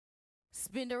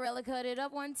Spinderella cut it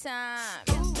up one time.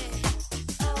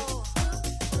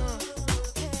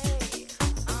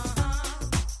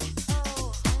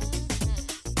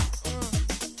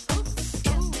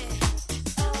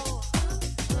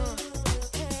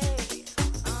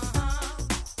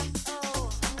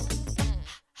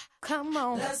 Come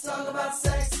on. Let's talk about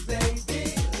sex,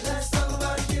 baby. Let's talk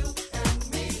about you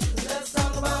and me. Let's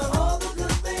talk about all the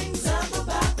good things and the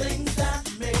bad things that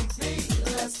may be.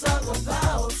 Let's talk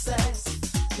about sex.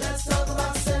 Let's talk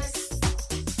about sex.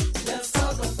 Let's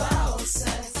talk about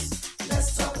sex.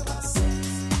 Let's talk about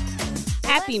sex.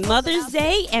 Happy Mother's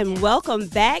Day and welcome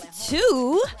back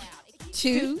to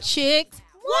Two Chicks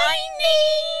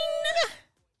Whining.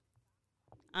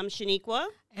 I'm Shaniqua.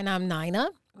 And I'm Nina.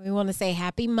 We want to say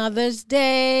Happy Mother's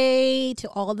Day to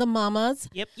all the mamas.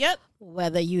 Yep.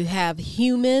 Whether you have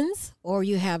humans or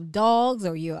you have dogs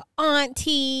or you're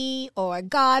auntie or a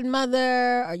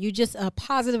godmother or you just a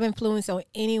positive influence on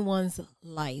anyone's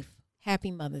life.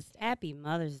 Happy Mother's Day. Happy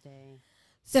Mother's Day.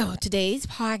 So today's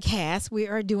podcast, we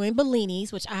are doing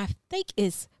Bellinis, which I think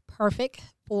is perfect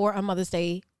for a Mother's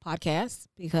Day podcast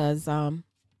because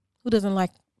who doesn't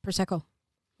like Prosecco,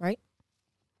 right?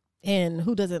 And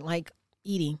who doesn't like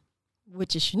eating,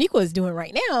 which is Shaniqua is doing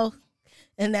right now.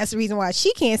 And that's the reason why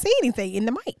she can't say anything in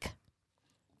the mic.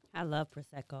 I love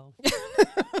Prosecco.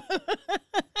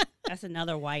 That's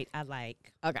another white I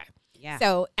like. Okay. Yeah.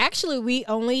 So actually we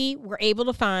only were able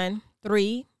to find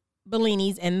 3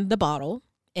 Bellinis in the bottle.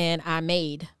 And I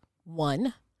made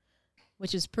one,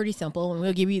 which is pretty simple. And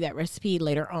we'll give you that recipe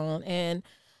later on. And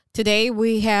today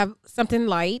we have something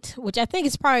light, which I think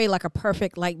is probably like a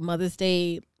perfect like Mother's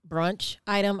Day brunch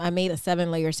item. I made a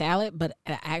 7-layer salad, but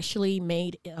I actually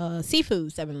made a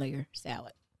seafood 7-layer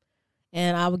salad.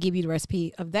 And I will give you the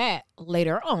recipe of that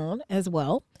later on as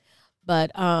well.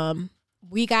 But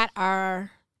we got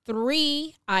our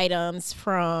 3 items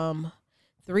from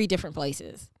 3 different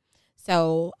places.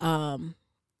 So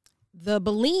the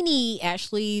Bellini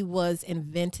actually was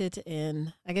invented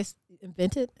in, I guess,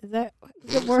 invented? Is that a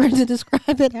good word to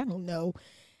describe it? I don't know.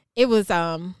 It was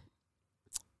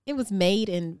made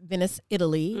in Venice,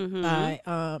 Italy by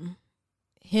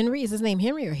Henry. Is his name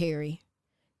Henry or Harry?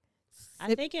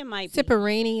 I think it might be.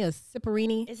 Ciparini.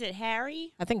 Is it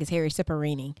Harry? I think it's Harry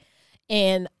Ciparini.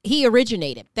 And he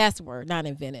originated. That's the word, not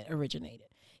invented, originated.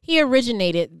 He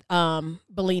originated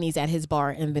Bellinis at his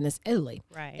bar in Venice, Italy.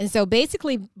 Right. And so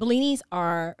basically, Bellinis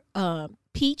are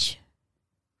peach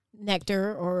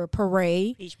nectar or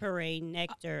puree. Peach puree,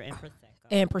 nectar, and Prosecco.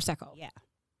 And Prosecco. Yeah.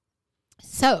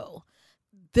 So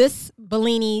this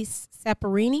Bellini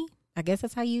Ciparini, I guess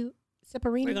that's how you,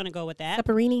 Ciparini? We're going to go with that.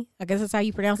 Ciparini, I guess that's how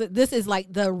you pronounce it. This is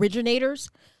like the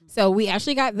originators. So we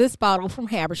actually got this bottle from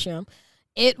Habersham.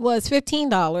 It was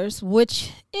 $15,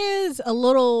 which is a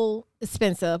little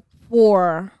expensive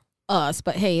for us.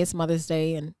 But, hey, it's Mother's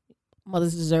Day, and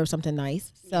mothers deserve something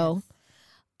nice. So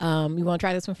you want to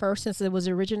try this one first since it was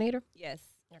the originator? Yes.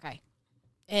 Okay.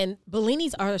 And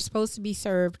Bellinis are supposed to be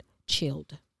served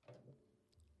chilled.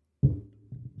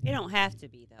 They don't have to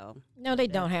be, though. No, they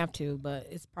don't have to, but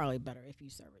it's probably better if you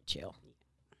serve it chill.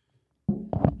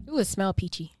 Ooh, it smells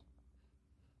peachy.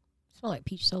 It smells like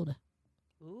peach soda.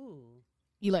 Ooh.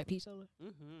 You like peach soda?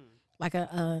 Mm-hmm. Like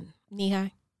a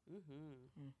knee-high?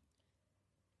 Mm-hmm.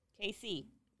 KC.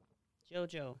 JoJo.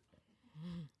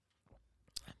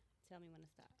 Tell me when to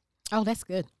stop. Oh, that's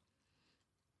good.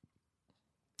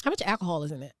 How much alcohol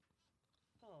is in it?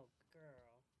 Oh,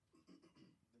 girl.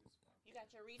 You got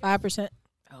your readers? 5%?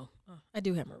 Oh, I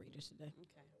do have my readers today. Okay.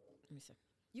 Let me see.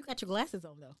 You got your glasses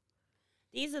on, though.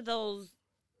 These are those.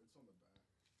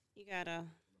 You gotta.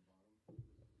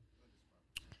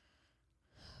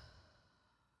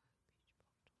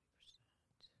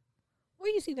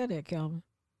 Where you see that at, Calvin?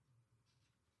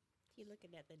 He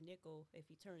looking at the nickel. If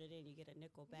you turn it in, you get a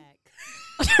nickel back.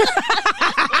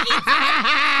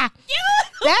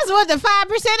 That's what the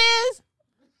 5% is?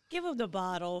 Give him the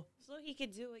bottle so he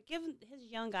can do it. Give him his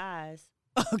young eyes.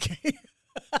 Okay.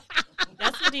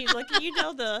 That's what he's looking. You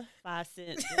know the 5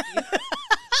 cents.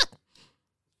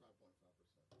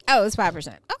 Oh, it's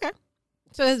 5%. Okay.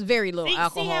 So it's very little See how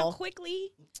alcohol.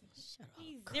 quickly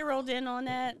he zeroed in on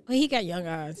that? Well, he got young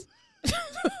eyes.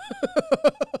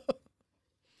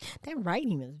 That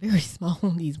writing is very small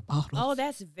on these bottles. Oh,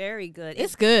 that's very good.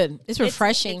 It's good. It's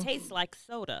refreshing. It tastes like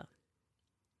soda.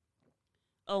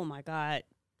 Oh, my God.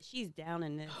 She's down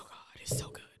in this. Oh, God, it's so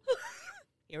good.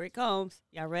 Here it comes.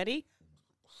 Y'all ready?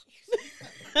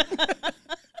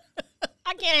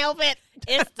 I can't help it.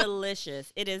 It's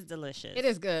delicious. It is delicious. It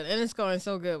is good, and it's going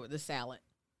so good with the salad.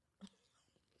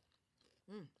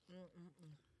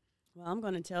 Well, I'm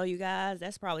going to tell you guys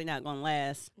that's probably not going to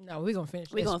last. No, we're gonna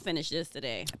finish. We're this. going to finish this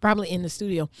today. Probably in the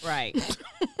studio. Right.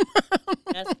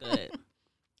 That's good.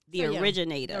 The So, yeah,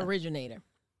 originator. The originator.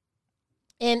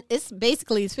 And it's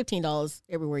 $15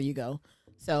 everywhere you go.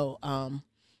 So I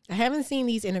haven't seen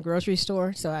these in a grocery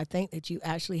store, so I think that you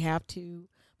actually have to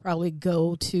probably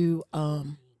go to a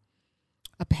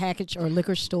package or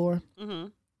liquor store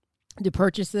Mm-hmm. to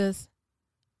purchase this.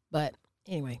 But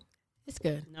anyway, it's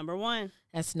good. Number one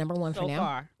That's number one so for now.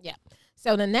 far. Yeah.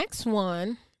 So the next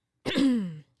one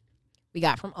we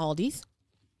got from Aldi's.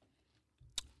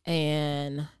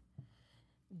 And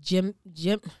Gemma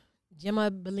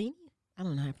Bellini? I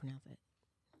don't know how to pronounce it.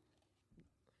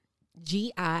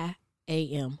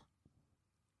 Giam.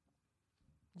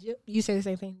 You say the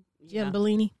same thing? Yeah. Jim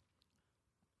Bellini?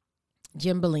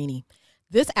 Jim Bellini.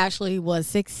 This actually was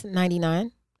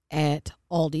 $6.99 at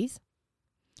Aldi's.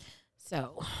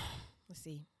 So, let's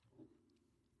see.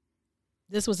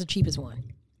 This was the cheapest one.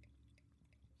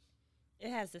 It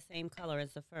has the same color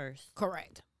as the first.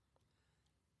 Correct.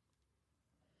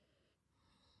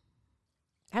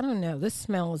 I don't know. This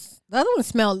smells. The other one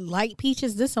smelled like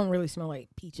peaches. This don't really smell like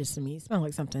peaches to me. It smells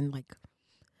like something like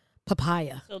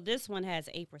papaya. So this one has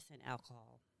 8%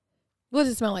 alcohol. What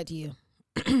does it smell like to you?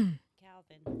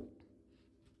 Calvin,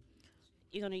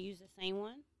 you going to use the same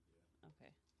one?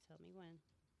 Okay. Tell me when.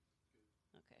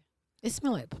 Okay. It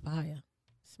smells like papaya.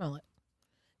 Smell it.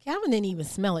 Calvin didn't even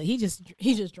smell it. He just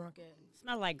drunk it.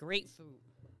 Smell like grapefruit.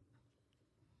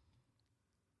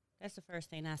 That's the first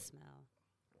thing I smell.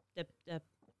 The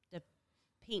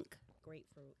pink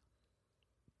grapefruit.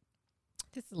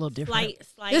 This is a little different.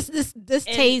 Slight This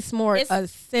and tastes more it's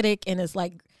acidic and it's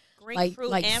like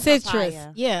grapefruit and citrus.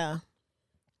 papaya. Yeah.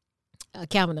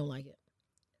 Calvin don't like it.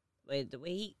 But the way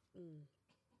he,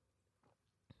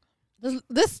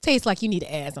 This tastes like you need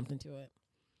to add something to it.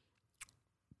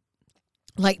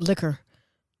 Like liquor.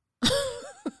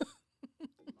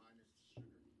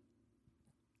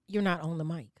 You're not on the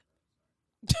mic.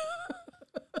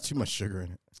 Too much sugar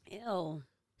in it. ew.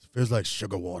 It feels like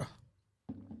sugar water.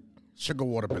 Sugar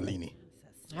water Bellini.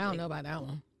 I don't know about that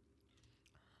one.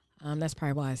 That's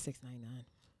probably why it's $6.99.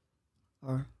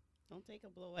 Or Don't take a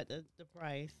blow at the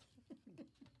price.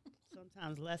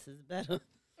 Sometimes less is better.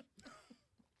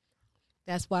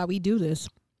 that's why we do this.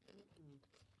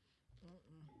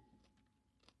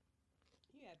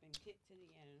 You have been kicked to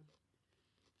the end.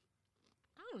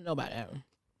 I don't know about that one.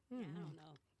 Yeah, I don't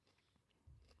know.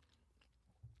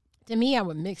 To me, I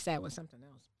would mix that with something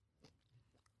else.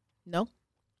 No?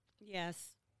 Yes.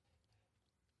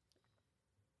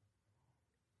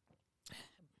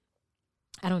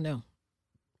 I don't know.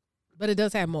 But it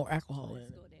does have more alcohol in Let's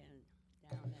it.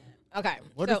 go down that. Okay.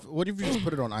 What so if you just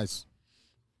put it on ice?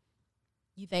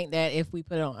 you think that if we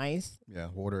put it on ice, Yeah,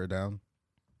 water it down.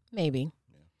 maybe.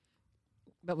 Yeah.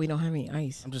 But we don't have any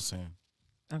ice. I'm just saying.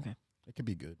 Okay. It could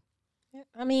be good.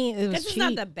 I mean, it was It's cheap.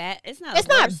 not the bad. It's not. It's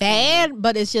the not worst bad, thing.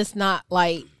 but it's just not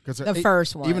like Because the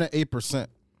first one. even at 8%. You know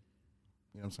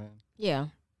what I'm saying? Yeah.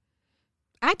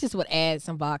 I just would add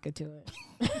some vodka to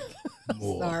it.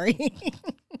 More. Sorry.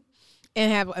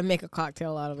 and make a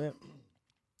cocktail out of it.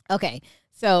 Okay.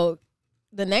 So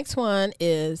the next one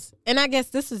is, and I guess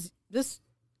the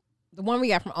one we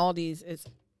got from Aldi's is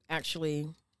actually,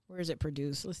 where is it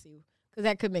produced? Let's see. Because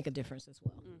that could make a difference as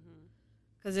well. Mhm.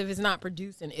 Because if it's not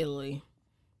produced in Italy,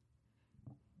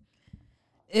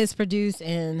 it's produced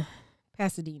in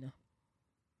Pasadena.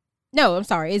 No, I'm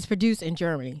sorry. It's produced in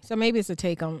Germany. So maybe it's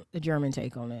the German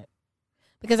take on it.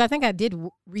 Because I think I did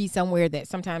read somewhere that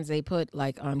sometimes they put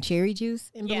like cherry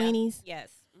juice in Yeah. Bellinis. Yes.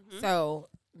 Mhm. So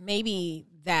maybe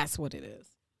that's what it is.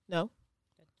 No?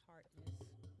 The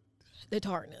tartness. The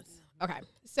tartness. Okay.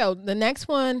 So the next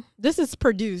one, this is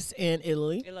produced in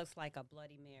Italy. It looks like a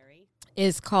Bloody Mary.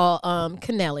 Is called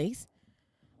Canelli's,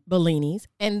 Bellini's.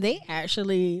 And they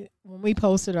actually, when we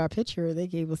posted our picture, they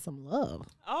gave us some love.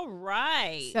 All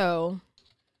right. So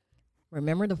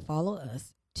remember to follow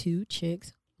us, Two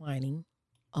Chicks Whining,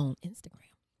 on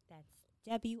Instagram. That's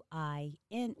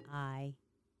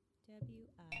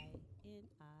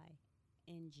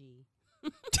WINIWINING.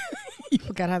 You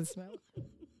forgot how to smell it?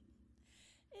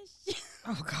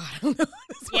 Oh, God. I don't know.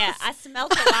 Yeah, I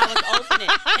smelled it while I was opening,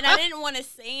 and I didn't want to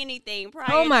say anything prior.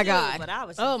 Oh, my to, God. But I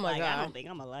was. Oh, Just my like, God. I don't think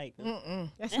I'm gonna like this. Mm-mm.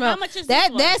 That And how much is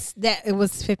that? this one? It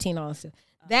was $15 too.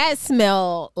 That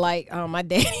smelled like my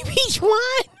daddy peach wine.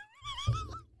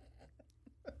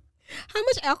 How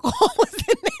much alcohol was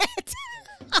in that?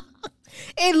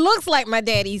 It looks like my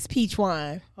daddy's peach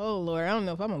wine. Oh Lord, I don't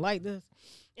know if I'm gonna like this.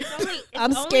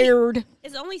 I'm scared.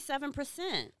 It's only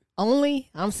 7%.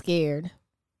 I'm scared.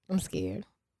 I'm scared.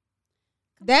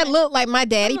 That looked like my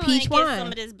daddy Come on peach and get some wine.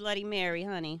 of this Bloody Mary,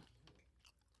 honey.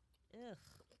 Ugh.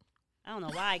 I don't know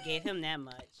why I gave him that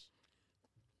much.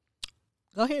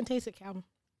 Go ahead and taste it, Calvin.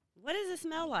 What does it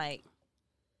smell like?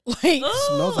 Like Ooh.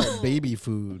 Smells like baby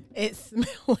food. it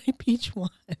smells like peach wine,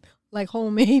 like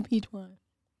homemade peach wine.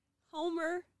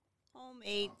 Homer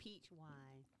homemade peach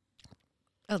wine.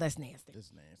 Oh, that's nasty.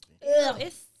 It's nasty. Ew,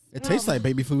 it's It tastes like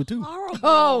baby food too. horrible.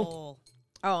 Oh.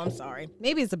 Oh, I'm sorry.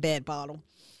 Maybe it's a bad bottle.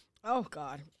 Oh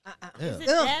God. Yeah. Is it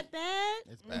Ugh. that bad?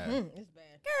 It's bad. It's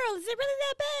bad. Girl, is it really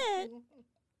that bad?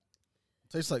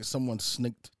 Tastes like someone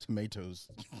snicked tomatoes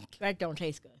That don't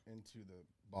taste good. into the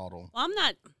bottle. Well, I'm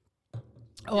not.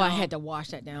 Oh, I No. had to wash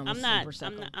that down. With I'm some not.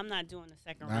 Prosecco. I'm not doing the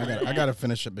second Nah, round. I gotta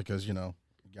finish it because you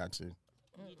got to.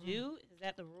 You do? Is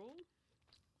that the rule?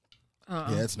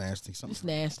 Uh-uh. Yeah, it's nasty. Something. It's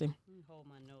nasty. Let me hold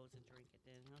my nose and drink it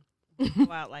then. Huh?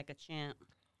 Go out like a champ.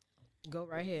 Go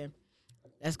right here.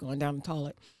 That's going down the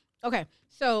toilet. Okay,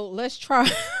 so let's try.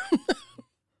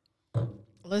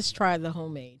 Let's try the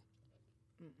homemade.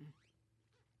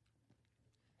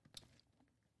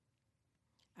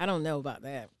 I don't know about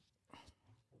that.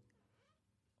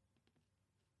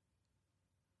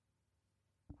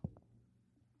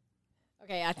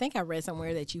 Okay, I think I read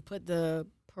somewhere that you put the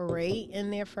puree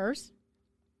in there first,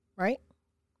 right?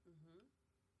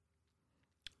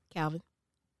 Calvin.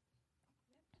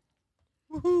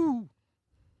 Woohoo!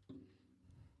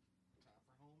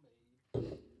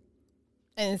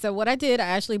 And so what I did, I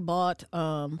actually bought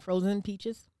frozen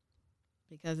peaches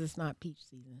because it's not peach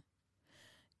season.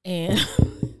 And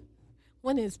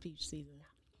when is peach season?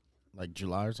 Like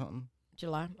July or something.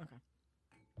 July? Okay.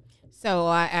 So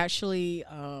I actually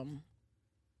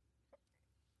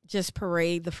just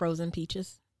pureed the frozen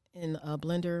peaches in a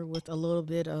blender with a little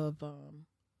bit of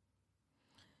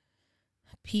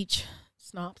peach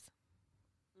schnapps.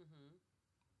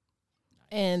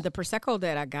 And the Prosecco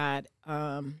that I got,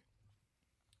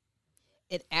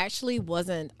 it actually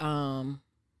wasn't. I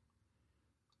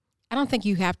don't think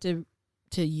you have to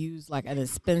use like an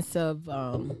expensive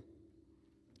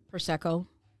Prosecco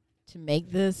to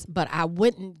make this, but I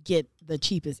wouldn't get the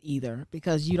cheapest either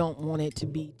because you don't want it to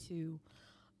be too.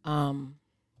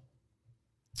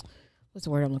 What's the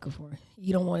word I'm looking for?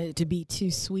 You don't want it to be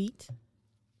too sweet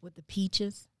with the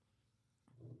peaches.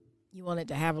 You want it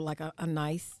to have like a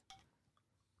nice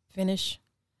finish.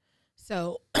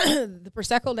 So the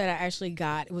Prosecco that I actually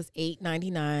got, it was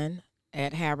 $8.99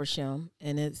 at Habersham,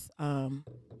 and it's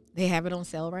they have it on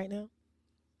sale right now.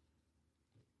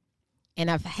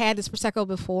 And I've had this Prosecco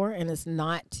before, and it's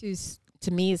not too,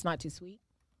 to me, it's not too sweet.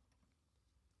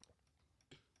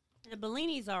 The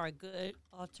Bellinis are a good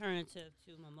alternative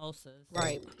to mimosas.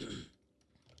 Right.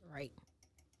 Right.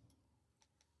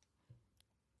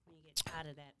 When you get out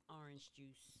of that orange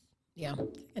juice. Yeah.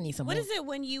 I need some What more. is it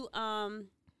when you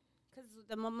because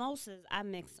the mimosas I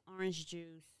mix orange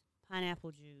juice,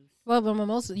 pineapple juice, Well, the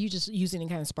mimosa, you just use any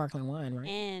kind of sparkling wine, right?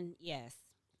 and yes,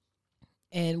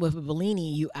 And with a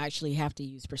Bellini, you actually have to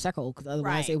use Prosecco because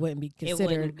otherwise Right. it wouldn't be it considered.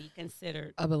 wouldn't be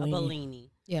considered a a Bellini.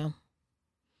 Bellini. Yeah.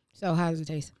 So how does it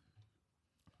taste?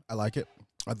 I like it.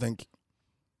 I think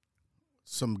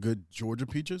some good Georgia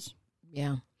peaches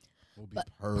Yeah. will be But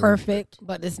perfect. Perfect,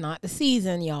 but it's not the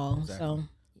season, y'all. Exactly. So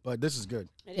But this is good.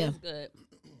 It is Yeah. good.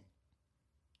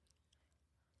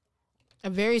 a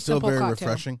very Still simple very cocktail.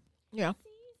 refreshing. Yeah.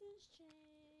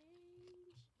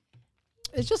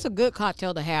 It's just a good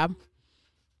cocktail to have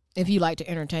if you like to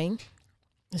entertain.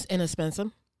 It's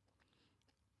inexpensive.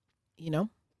 You know,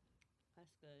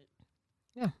 That's good.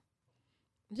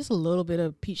 just a little bit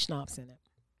of peach schnapps in it.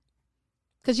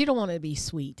 Because you don't want it to be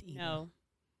sweet either. No,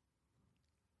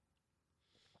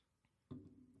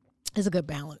 It's a good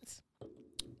balance.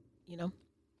 You know?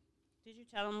 did you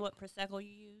tell them what prosecco you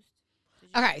used? Did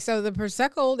you- Okay, so the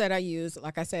Prosecco that I used,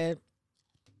 like I said,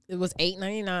 it was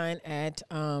 $8.99 at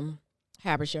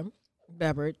Habersham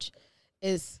Beverage.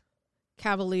 Is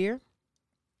Cavalier.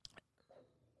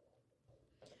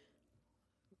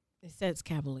 It says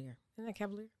Cavalier. Isn't that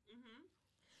Cavalier? Mhm.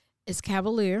 It's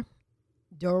Cavalier,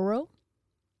 Doro,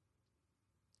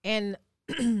 and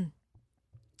I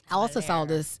also saw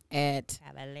Cavalier. this at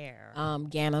Cavalier.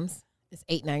 Gannam's. It's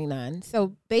 $8.99.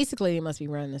 So basically, they must be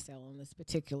running a sale on this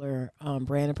particular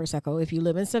brand of Prosecco. If you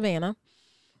live in Savannah,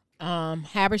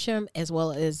 Habersham as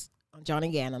well as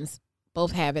Johnny Gannam's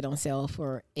both have it on sale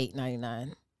for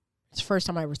 $8.99. It's the first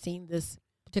time I ever seen this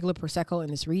particular Prosecco in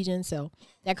this region, so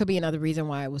that could be another reason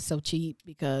why it was so cheap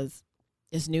because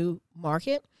it's new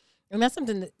market, and that's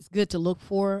something that's good to look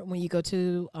for when you go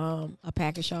to a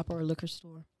package shop or a liquor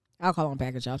store. I'll call them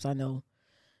package shops. I know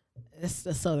it's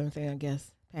a southern thing, I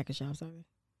guess. Package shops, are they?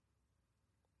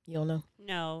 You don't know?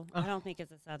 No, I don't think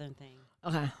it's a Southern thing.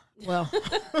 Okay. Well,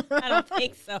 I don't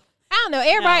think so. I don't know.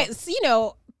 Everybody,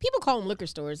 people call them liquor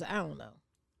stores. I don't know.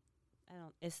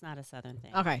 It's not a Southern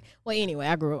thing. Okay. Well, anyway,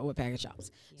 I grew up with package shops.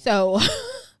 Yeah. So,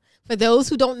 for those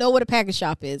who don't know what a package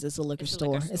shop is, it's a liquor It's a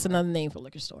store. liquor It's store. another name for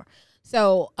liquor store.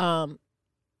 So,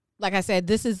 like I said,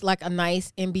 this is like a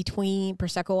nice in between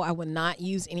Prosecco. I would not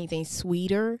use anything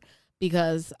sweeter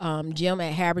because Jim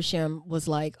at Habersham was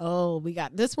like, "Oh, we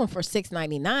got this one for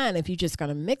 $6.99 if you're just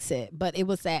gonna mix it." But it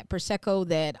was that Prosecco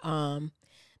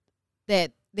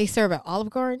that they serve at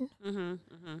Olive Garden,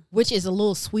 which is a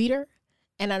little sweeter.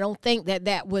 And I don't think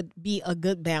that would be a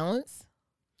good balance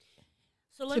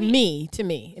So to me.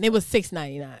 And it was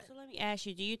 $6.99. So let me ask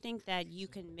you: do you think that you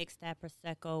can mix that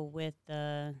prosecco with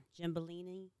the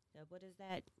Gimbolini? What is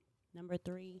that? Number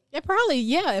 3. It probably,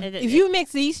 yeah. It- If you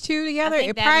mix these two together,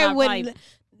 think it that probably might would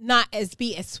not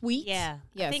be as sweet. Yeah,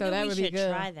 Yeah, I think so that we would be should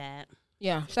good. try that.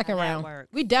 Yeah, second that round.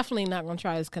 works. We definitely not gonna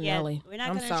try this Yeah, cannelli. we're not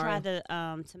I'm gonna sorry. try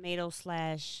the tomato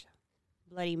 /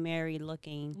 Bloody Mary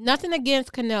looking. Nothing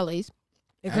against cannellis.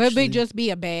 It could Actually, be just be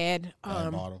a bad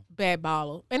bad bottle.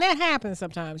 bottle, and that happens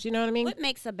sometimes. You know what I mean? What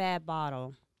makes a bad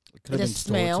bottle? It could have The been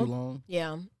stored smell. too long.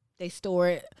 Yeah, they store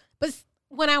it. But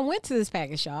when I went to this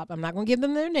package shop, I'm not gonna give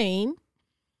them their name.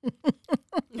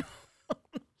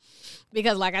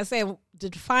 Because, like I said, to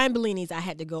find Bellinis, I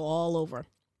had to go all over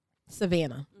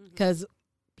Savannah because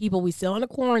we still in a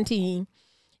quarantine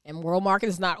and World Market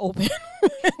is not open.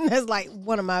 That's like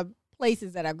one of my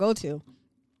places that I go to.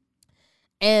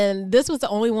 And this was the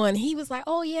only one. He was like,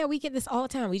 "Oh yeah, we get this all the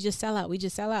time. We just sell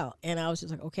out. And I was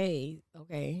just like, okay.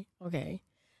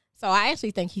 So I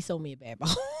actually think he sold me a bad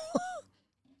bottle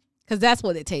because that's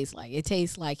what it tastes like. It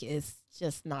tastes like it's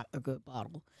just not a good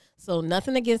bottle. So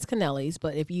nothing against Cannelli's,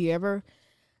 but if you ever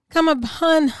come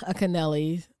upon a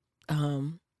Cannelli's,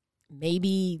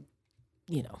 maybe,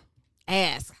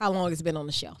 ask how long it's been on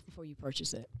the shelf before you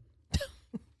purchase it.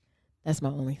 That's my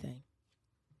only thing.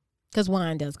 Because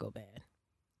wine does go bad.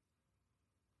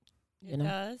 It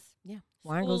does. Yeah,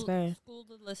 wine goes bad. School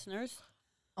the listeners.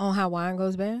 On how wine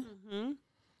goes bad? Mm-hmm.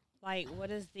 Like,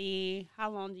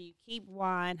 how long do you keep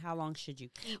wine? How long should you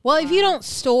keep Well, wine? if you don't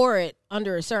store it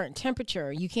under a certain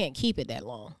temperature, you can't keep it that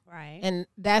long. Right. And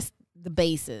that's the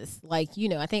basis. Like,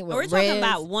 I think with we're talking Reds-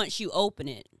 about once you open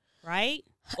it, right?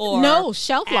 Or no,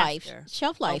 shelf life. after?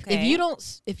 Shelf life. Okay.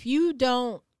 If you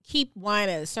don't keep wine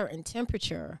at a certain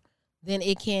temperature, then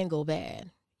it can go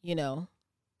bad, You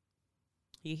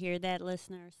hear that,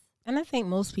 listeners? And I think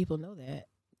most people know that.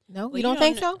 No, Well, you don't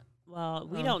think so? Well,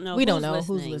 we No. don't know. We don't know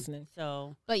who's listening.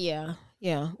 So But yeah.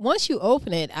 Once you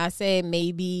open it, I say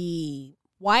maybe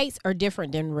whites are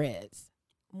different than reds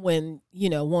when,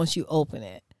 once you open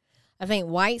it. I think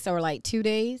whites are like 2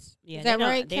 days. yeah, Is that they don't-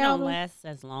 right, They Calvin? don't last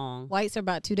as long. Whites are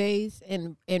about 2 days,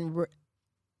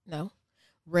 no,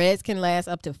 reds can last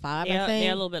up to 5. I think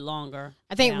They're a little bit longer.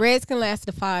 I think yeah. reds can last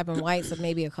to 5, and whites are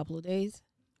maybe a couple of days.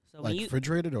 So when Like you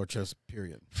refrigerated or just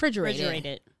period?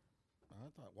 Refrigerated. I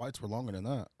thought whites were longer than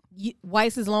that.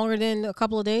 Whites is longer than a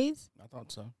couple of days. I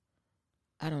thought so.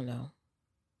 I don't know.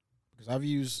 Because I've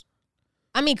used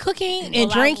I mean, cooking and Well,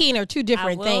 drinking are two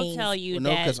different I will things. tell you no,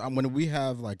 that because when we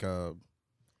have when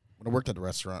I worked at the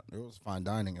restaurant, it was fine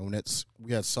dining, and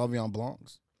we had Sauvignon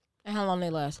Blancs. And how long they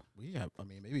last? We have,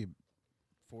 maybe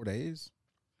 4 days.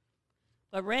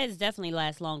 but reds definitely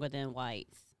last longer than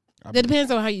whites. It depends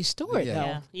on how you store it, Yeah. though.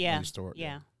 Yeah, yeah, you store it,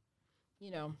 yeah.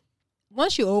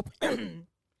 Once you open,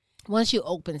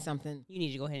 something, You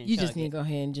need to go ahead and you chug just need to it. go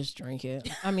ahead and just drink it.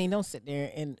 I mean, don't sit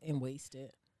there and waste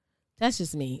it. That's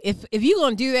just me. If you're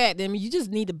gonna do that, then you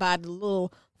just need to buy the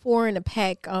little 4 in a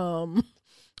pack.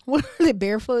 What are they,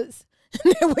 Barefoots?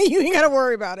 That way you ain't gotta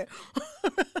worry about it.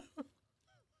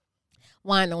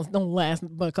 Wine don't last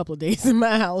but a couple of days in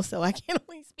my house, so I can't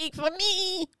only speak for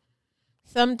me.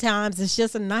 Sometimes it's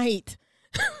just a night.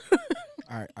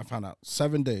 All right, I found out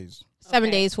 7 days. 7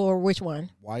 Okay. days for which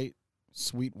one? White,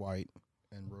 sweet white,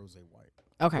 and rosé white.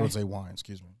 Okay. Rosé wine,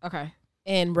 excuse me. Okay.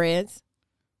 And reds.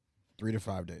 3 to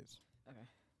 5 days.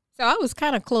 So I was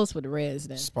kind of close with the reds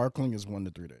then. Sparkling is 1 to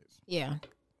 3 days. Yeah.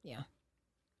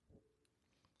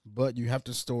 But you have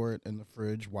to store it in the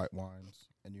fridge, white wines,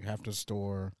 and you have to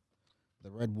store the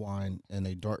red wine in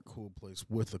a dark, cool place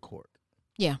with a cork.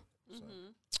 Yeah.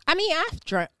 Mhm. I mean, I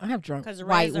have drunk Because the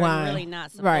white reds are wine, really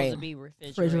not supposed Right. to be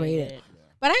refrigerated. Refrigerated.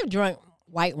 but I've drunk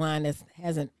white wine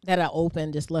that I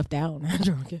opened, just left out, and I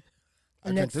drunk it. I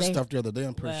The drank next this day. stuff the other day.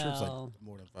 I'm pretty sure it's Well- like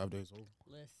more than 5 days old.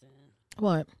 Listen,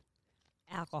 What?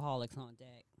 alcoholics on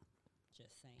deck.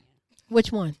 Just saying.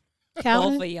 Which one? Both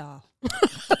Calvin? of y'all.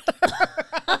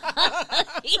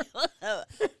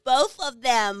 Both of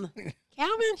them.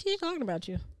 Calvin, she's talking about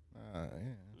you. Yeah.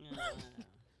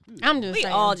 I'm just We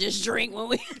saying. all just drink when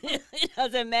we. It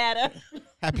doesn't matter.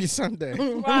 Happy Sunday.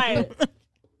 Right.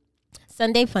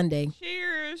 Sunday fun day.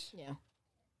 Cheers. Yeah.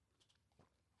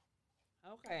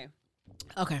 Okay.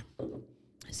 Okay.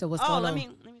 So what's Oh, going let on? me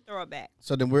throw it back.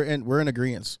 So then we're in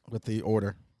agreement with the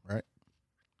order, right?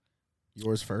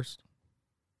 Yours first.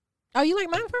 Oh, you like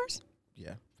mine first?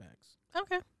 Yeah, facts.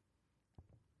 Okay.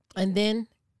 And then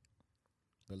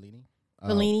Bellini.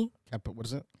 Bellini. What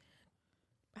is it?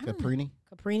 I don't know. Caprini.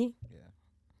 Caprini.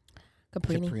 Yeah.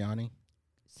 Caprini. Cipriani.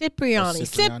 Cipriani.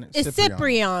 Cipriani. It's Cipriani.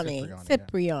 Cipriani. Yeah.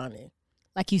 Cipriani.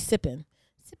 Like you sipping.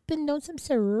 Sipping on some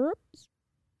syrup.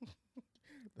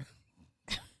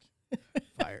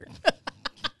 Fired.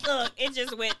 Look, it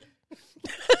just went.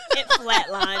 It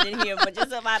flatlined in here for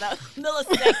just about a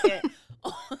millisecond.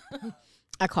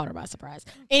 I caught her by surprise.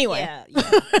 Anyway. Yeah.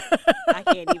 I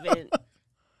can't even.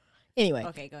 Anyway.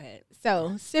 Okay, go ahead.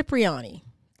 So Cipriani.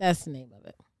 That's the name of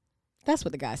it. That's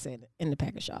what the guy said in the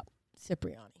package shop.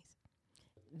 Cipriani's.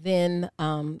 Then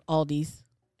Aldi's.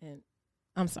 And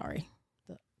I'm sorry.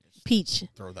 The peach.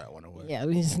 Throw that one away. Yeah,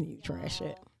 we just need to trash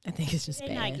it. I think it's just They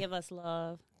bad. not give us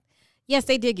love. Yes,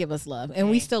 they did give us love, and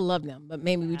we Okay. still love them. But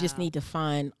maybe we just Wow. need to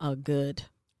find a good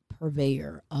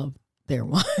purveyor of their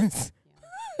wines.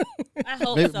 I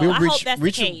hope Maybe so. we'll I hope that's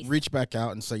the case. reach back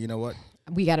out and say, you know what?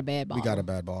 We got a bad bottle. We got a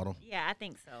bad bottle. Yeah, I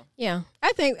think so. Yeah,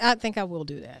 I think I will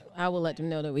do that. I will let them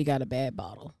know that we got a bad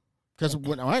bottle. Because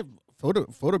when I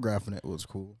photographing it was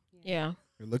cool. Yeah.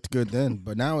 It looked good then,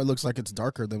 but now it looks like it's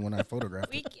darker than when I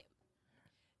photographed We it.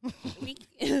 we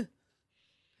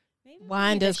maybe we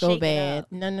Wine need to does go shake it bad.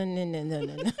 up.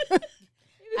 No.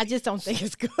 I just don't think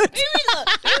it's good. Maybe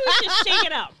we should shake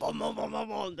it up. Boom, boom, boom, boom,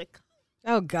 boom.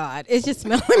 Oh God, it's just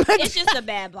smelling like It's just a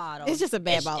bad bottle. It's just a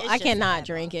bad bottle. I just a cannot bad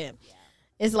drink bottle. it.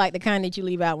 It's like the kind that you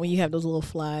leave out when you have those little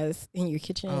flies in your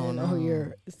kitchen, Oh, or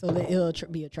no. so that it'll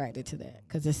be attracted to that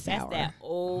because it's That's sour. that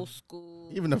old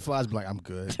school. Even the flies be like, I'm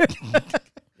good.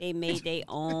 They made their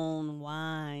own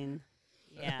wine.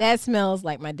 Yeah, That smells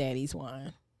like my daddy's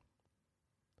wine.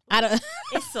 I don't.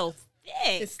 it's so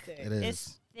thick. It's thick. It is.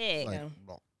 It's thick. Like, Yeah.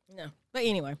 well, No, but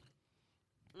anyway,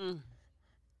 Mm,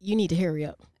 you need to hurry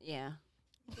up, yeah,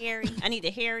 Harry. I need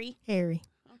a Harry. Harry.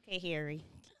 Okay, Harry.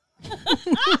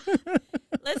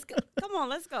 Let's go. Come on,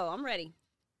 let's go. I'm ready.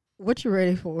 What you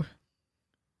ready for?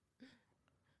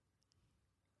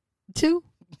 2?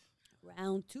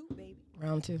 Round 2, baby.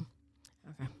 Round 2.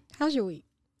 Okay. How's your week?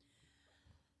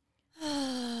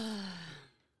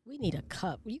 We need a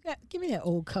cup. Give me that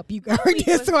old cup you got right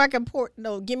there so I can pour.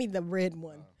 No, give me the red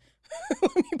one.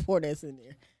 Let me pour this in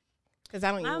there because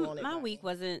I don't even want it. My back. week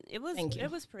wasn't. It was. Thank you.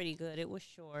 It was pretty good. It was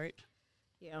short.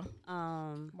 Yeah.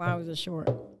 Um, Why was it short?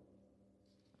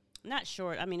 not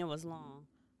short. I mean, it was long.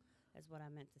 That's what I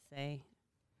meant to say.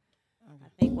 I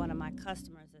think one of my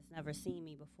customers that's never seen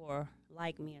me before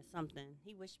liked me or something.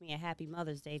 He wished me a happy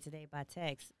Mother's Day today by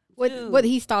text. Dude. What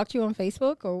he stalked you on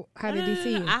Facebook or how No, did he no,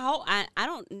 see no, you? no. I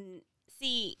don't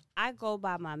see. I go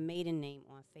by my maiden name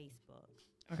on Facebook.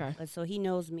 Okay. But so he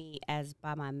knows me as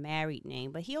by my married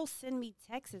name. But he'll send me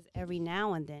texts every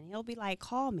now and then. He'll be like,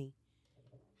 call me.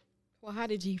 Well, how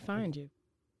did he find you?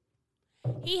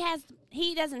 He has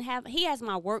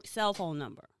my work cell phone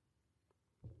number.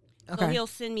 So Okay. he'll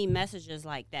send me messages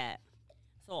like that.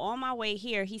 So on my way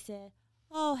here, he said,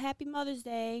 oh, happy Mother's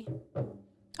Day.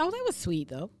 Oh, that was sweet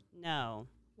though. No.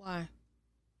 Why?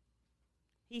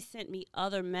 He sent me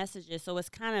other messages, so it's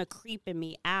kind of creeping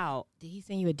me out. Did he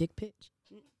send you a dick pic?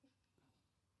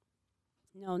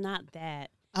 No, not that.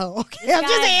 Oh, okay. This I'm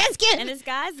just guy- asking. And this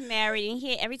guy's married,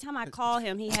 and every time I call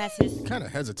him, he has his kind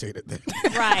of hesitated there.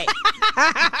 right.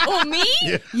 Oh, me?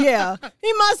 Yeah,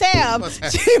 he must have. Must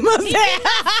have. She must He have. did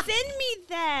not send me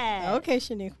that. Okay,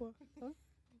 Shaniqua.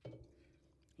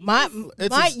 My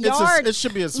It's yard. it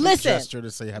should be a sweet Listen, gesture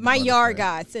to say happy my Mother's yard Day.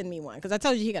 guy sent me one because I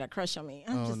told you he got a crush on me.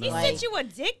 I'm Oh, just no. He like, sent you a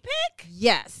dick pic?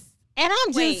 yes, and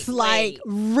I'm Wait, just like,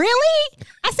 wait. really?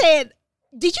 I said,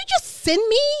 did you just send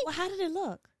me, Well, how did it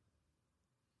look?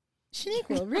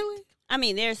 Shaniqua? Really? I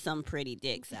mean, there's some pretty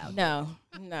dicks out there.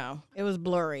 No, it was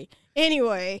blurry.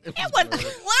 Anyway, It was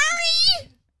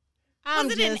blurry. I'm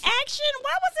Was it in just action?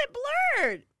 Why was it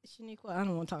blurred? Shaniqua. I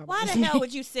don't want to talk about Why this. the hell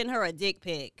would you send her a dick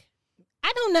pic?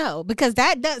 I don't know because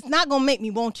that's not gonna make me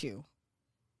want you.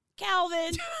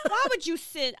 Calvin, why would you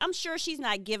send? I'm sure she's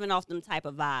not giving off them type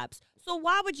of vibes. So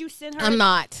why would you send her? I'm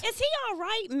not. Is he all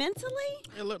right mentally?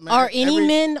 Hey, look, man, Are any every-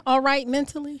 men all right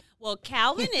mentally? Well,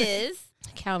 Calvin is.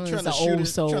 Calvin is trying an to shoot old a,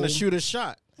 soul. trying to shoot a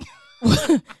shot?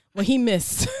 Well, he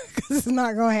missed because it's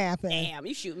not gonna happen. Damn,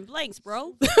 you shooting blanks,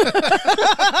 bro.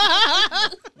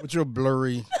 With your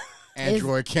blurry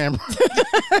Android camera.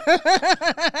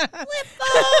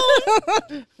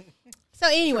 So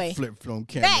anyway, Flip phone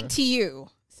camera. back to you.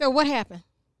 So what happened?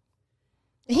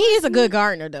 He is a good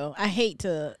gardener, though. I hate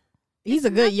to. He's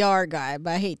a good yard guy,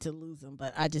 but I hate to lose him.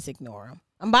 But I just ignore him.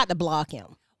 I'm about to block him.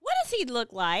 What does he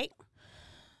look like?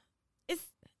 It's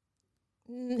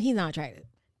He's not attractive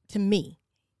to me.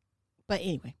 But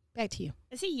anyway, back to you.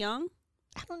 Is he young?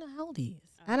 I don't know how old he is.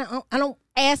 I don't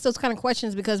ask those kind of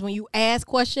questions because when you ask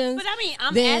questions, But I mean,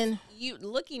 I'm Then- asking you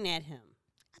looking at him.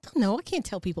 I don't know. I can't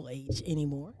tell people age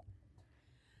anymore.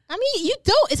 I mean, you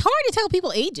don't. It's hard to tell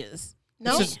people ages.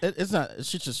 No, It's not.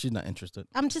 She's not interested.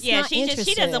 I'm just Yeah, not she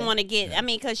interested. doesn't want to get. I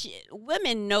mean, because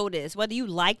women notice whether you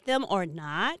like them or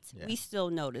not. Yeah. We still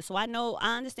notice. So I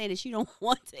understand that you don't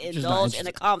want to just not indulge in a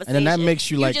interested. conversation, And then that makes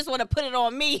you like- just want to put it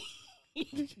on me.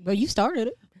 Well, you started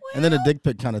it. And then the dick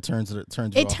pic kind of turns it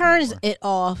turns. It off turns more. it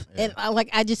off, Yeah. and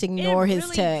I just ignore it his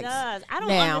really text. Does. I don't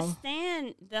now.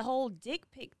 understand the whole dick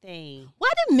pic thing. Why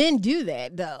do men do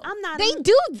that though? I'm not- They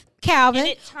do, Calvin. And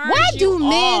it turns Why do you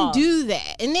men off. do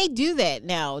that? And they do that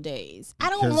nowadays. I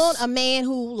don't Because- want a man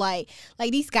who like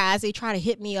these guys. They try to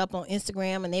hit me up on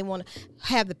Instagram and they want to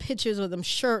have the pictures of them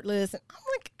shirtless. And I'm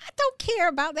like, I don't care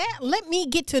about that. Let me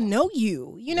get to know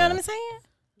you. You know what I'm saying?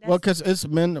 Well, because it's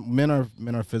men. Men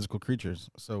are physical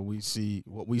creatures. So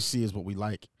what we see is what we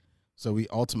like. So we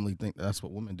ultimately think that's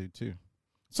what women do too.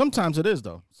 Sometimes it is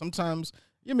though. Sometimes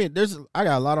I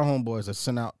got a lot of homeboys that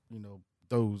send out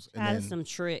those Try and then, some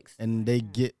tricks. and they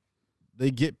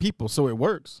get people. So it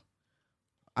works.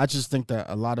 I just think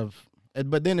that a lot of,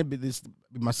 but then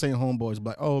my same homeboys be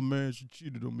like, oh man, she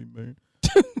cheated on me, man.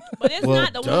 But it's Well,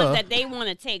 not the duh. ones that they want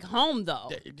to take home though.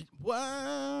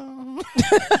 Well,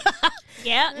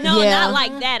 Yeah, no, Yeah. not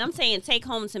like that. I'm saying take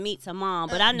home to meet some mom.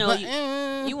 But I know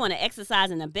you want to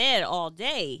exercise in the bed all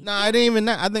day. Nah, it ain't even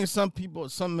that. I think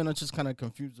some men are just kind of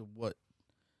confused of what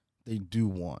they do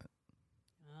want.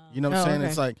 You know what I'm Oh, saying? okay.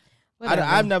 It's like Whatever.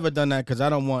 I've never done that because I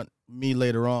don't want me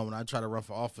later on when I try to run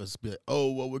for office be like,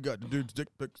 oh, well, we got to do dick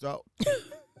pics out.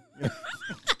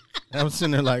 I'm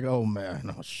sitting there like, oh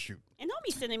man, oh shoot. And don't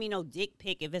be sending me no dick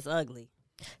pic if it's ugly.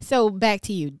 So back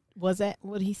to you. Was that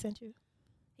what he sent you?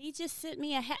 He just sent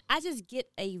me I just get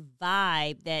a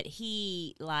vibe that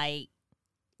he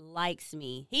likes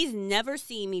me. He's never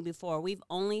seen me before. We've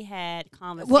only had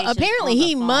conversations. Well, apparently on the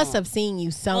he must phone. have seen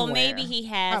you somewhere. Well, maybe he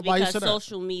has Why you because said that?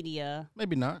 social media.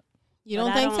 Maybe not. You But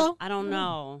don't I think so? I don't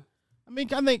know.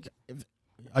 I think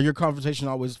are your conversation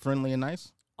always friendly and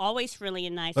nice? Always friendly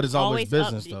and nice. But it's always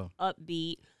business,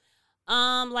 upbeat.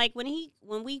 Like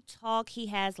when we talk, he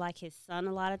has like his son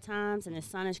a lot of times, and his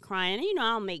son is crying. And,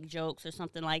 I'll make jokes or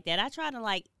something like that. I try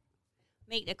to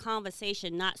make the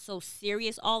conversation not so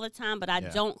serious all the time, but I Yeah.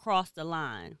 don't cross the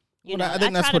line. I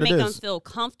think that's try what to it make is. them feel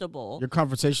comfortable. Your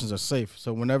conversations are safe.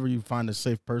 So whenever you find a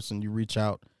safe person, you reach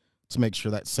out to make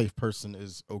sure that safe person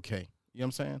is okay. You know what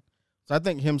I'm saying? So I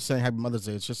think him saying Happy Mother's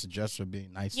Day is just a gesture of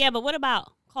being nice. Yeah, but what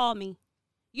about call me?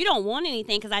 You don't want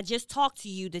anything because I just talked to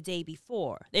you the day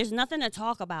before. There's nothing to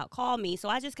talk about. Call me. So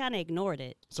I just kind of ignored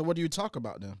it. So what do you talk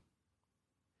about then?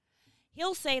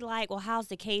 He'll say well, how's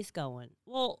the case going?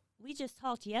 Well, we just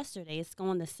talked yesterday. It's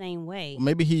going the same way. Well,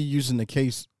 maybe he's using the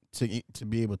case to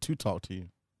be able to talk to you.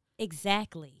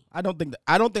 Exactly. I don't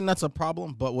think that's a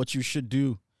problem. But what you should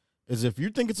do is, if you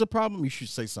think it's a problem, you should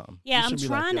say something. Yeah, You I'm should be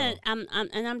trying like, to.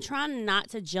 I'm trying not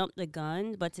to jump the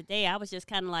gun. But today I was just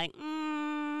kind of like,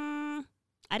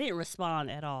 I didn't respond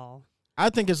at all. I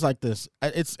think it's like this.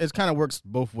 It's kind of works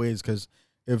both ways because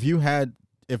if you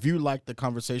like the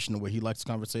conversation the way he likes the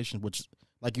conversation, which,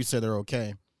 like you said, they're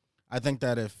okay. I think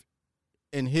that if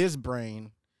in his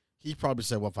brain, he probably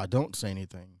said, well, if I don't say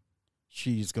anything,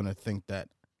 she's going to think that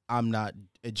I'm not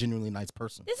a genuinely nice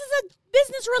person. This is a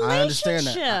business relationship. I understand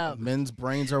that. Men's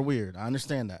brains are weird. I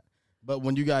understand that. But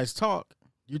when you guys talk,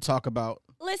 you talk about.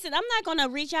 Listen, I'm not going to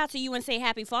reach out to you and say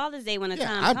Happy Father's Day when the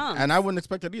time comes. And I wouldn't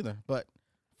expect it either. But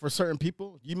for certain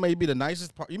people, you may be the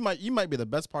nicest part. You might be the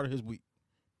best part of his week.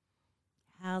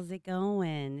 How's it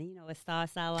going? It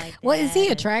starts out like that. Well, is he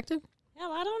attractive?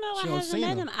 Hell, I don't know. She I don't haven't seen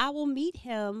met him. him. I will meet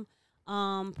him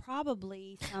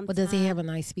probably sometime. But does he have a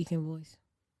nice speaking voice?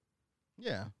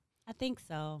 Yeah. I think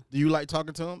so. Do you like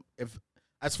talking to him? If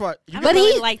as far I you don't But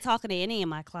really he- like talking to any of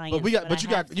my clients. but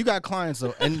you got clients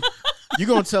though, and you're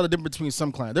gonna tell the difference between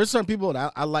some clients. There's some people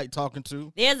that I like talking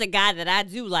to. There's a guy that I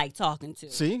do like talking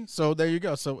to. See, so there you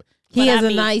go. So He But has I a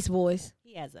mean- nice voice.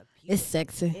 He has a It's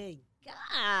sexy. big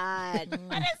God.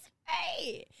 What is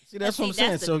fake? see, that's But what I'm see,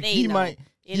 saying. that's the So thing, he though. might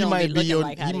It he don't might be be looking your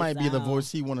like how he they might be the sound.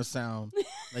 voice he want to sound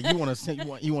like you want to sing.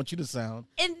 You want you to sound.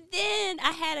 And then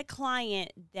I had a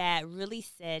client that really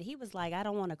said, he was like, I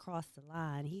don't want to cross the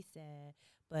line. He said,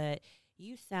 but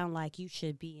you sound like you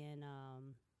should be in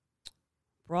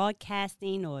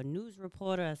broadcasting or a news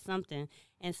reporter or something.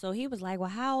 And so he was like, well,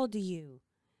 how old are you?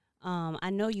 I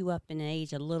know you up in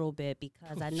age a little bit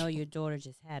because I know your daughter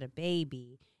just had a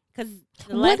baby. Because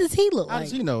What does he look How like?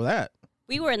 does he know that?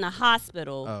 we were in the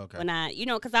hospital Oh, okay. when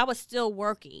because I was still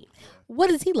working. What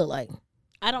does he look like?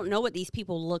 I don't know what these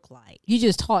people look like. You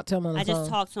just talked to him on the I phone. just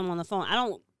talked to them on the phone. I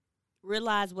don't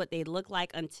realize what they look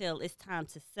like until it's time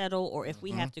to settle or if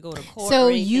we have to go to court. So or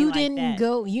anything you like didn't that.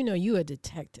 go. You know, you a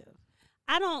detective,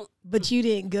 I don't but you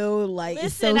didn't go like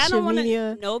listen. I social don't want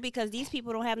media. to. No, because these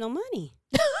people don't have no money.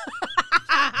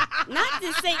 Not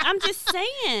to say. I'm just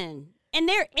saying. And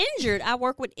they're injured. I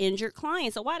work with injured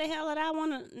clients. So why the hell did I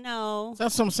want to know?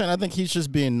 That's what I'm saying. I think he's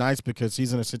just being nice because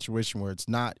he's in a situation where it's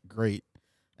not great,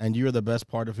 and you're the best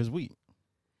part of his week.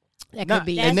 That Nah, could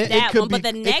be. That's and it that could one. But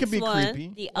be- the it next could be one,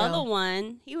 creepy. the Yeah. other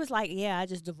one, he was like, yeah, I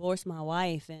just divorced my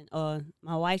wife. And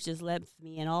my wife just left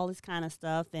me and all this kind of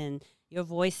stuff. And your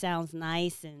voice sounds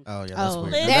nice. And Oh yeah, that's Oh,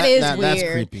 weird. that is That's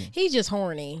weird. creepy. He's just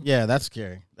horny. Yeah, that's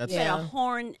scary. That's you had Yeah. a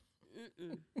horn.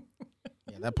 Mm-mm.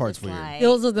 yeah, that part's It's weird. like-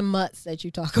 Those are the mutts that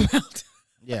you talk about.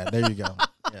 Yeah, there you go.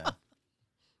 Yeah,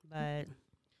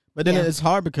 But then Yeah. it's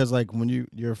hard because like when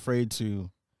you're afraid to,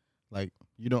 like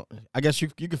you don't. I guess you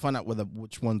can find out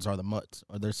which ones are the mutts.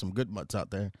 Or there's some good mutts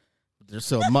out there. But they're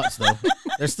still mutts though.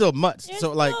 They're still mutts. there's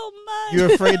So like so much.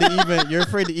 you're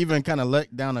afraid to even kind of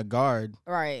let down a guard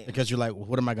Right. because you're like, well,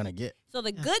 what am I gonna get? So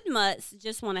the good mutts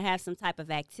just want to have some type of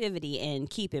activity and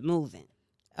keep it moving.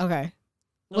 Okay.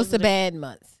 Those What's are the the- bad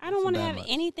mutts? I don't want to bad have mutts?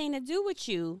 anything to do with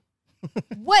you.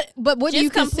 What? But what do Just you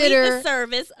complete the consider?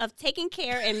 service of taking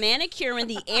care and manicuring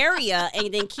the area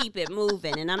and then keep it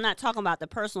moving. And I'm not talking about the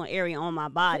personal area on my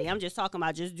body. I'm just talking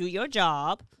about just do your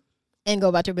job And go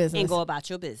about your business. and go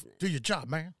about your business. Do your job,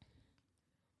 man.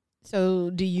 So,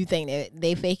 do you think that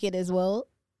they fake it as well?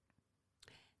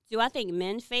 Do I think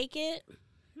men fake it?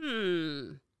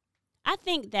 I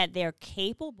think that they're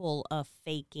capable of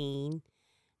faking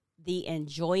the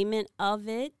enjoyment of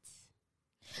it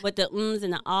with the ums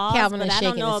and the ahs. Calvin but is I don't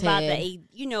shaking know his about head.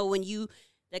 when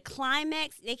the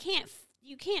climax,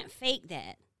 you can't fake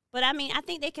that. But I mean, I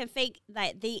think they can fake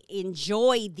that they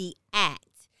enjoy the act.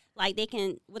 Like they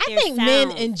can with I their think men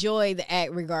sounds. enjoy the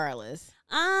act regardless.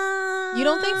 You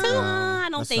don't think so? I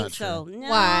don't That's think not so. true. No,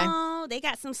 Why? They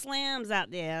got some slams out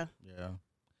there. Yeah,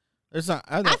 it's not.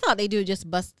 I I think thought they do just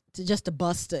to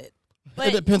bust it. But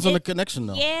it depends on the connection,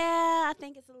 though. Yeah, I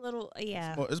think it's a little.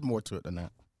 Yeah. Well, it's more to it than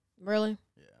that. Really?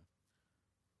 Yeah,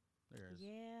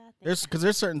 Yeah. I think because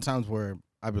there's certain times where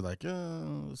I'd be like,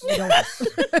 it's, Wait a minute. it's,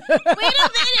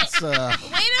 Wait a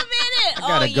minute. I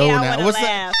gotta oh, go yeah, I now. wanna What's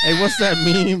laugh. that? Hey, what's that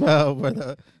meme?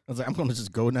 Where I was like, I'm gonna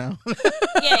just go now.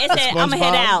 Yeah, it said, I'm going to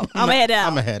head out. I'm going to head out.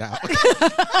 I'm gonna head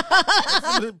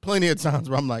out. There's plenty of times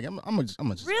where I'm like, I'm gonna just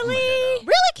Really? Really,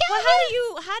 Well,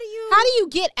 Calvin? How do you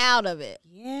get out of it?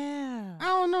 Yeah. I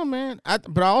don't know, man.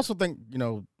 But I also think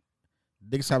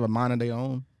dicks have a mind of their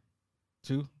own,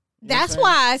 too. You know what I'm That's saying?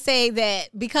 why I say that,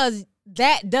 because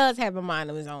that does have a mind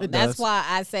of his own. It That's does. why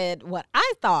I said what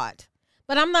I thought.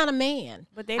 But I'm not a man.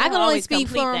 But they I don't can only always speak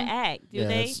complete from- the act, do Yeah,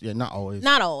 they? yeah, not always.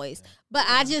 Not always. But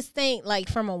I just think, like,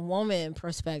 from a woman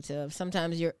perspective,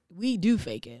 sometimes we do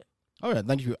fake it. Oh yeah,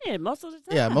 thank you. Yeah, most of the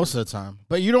time. Yeah, most of the time.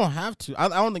 But you don't have to. I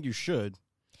don't think you should.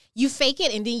 You fake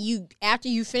it, and then after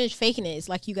you finish faking it, it's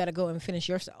like you got to go and finish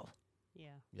yourself. Yeah.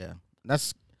 Yeah,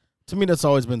 that's to me. That's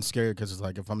always been scary because it's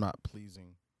like if I'm not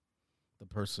pleasing the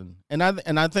person, and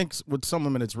I think with some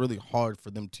women it's really hard for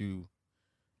them to,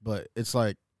 but it's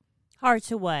like Hard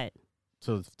to what?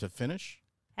 to finish.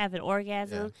 Have an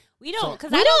orgasm? Yeah. We don't,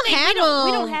 because We I don't think have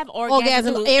we don't have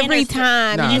orgasm orgasms every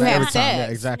time Nah, you not have every sex. time. Yeah,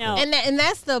 exactly. No. And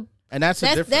that's the And that's the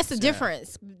difference. that's the yeah.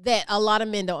 difference that a lot of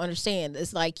men don't understand.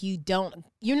 It's like you're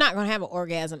not gonna have an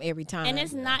orgasm every time. And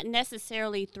it's not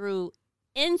necessarily through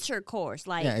intercourse.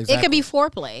 Like, Yeah, exactly. It could be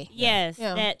foreplay. yes,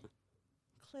 Yeah. that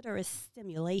clitoris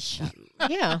stimulation.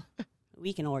 Yeah,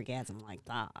 We can orgasm like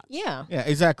that. yeah. Yeah,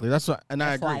 exactly. That's what, and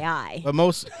I agree. FYI.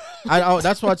 But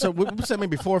that's why I said we said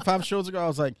maybe 4 or 5 shows ago. I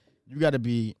was like, you got to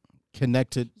be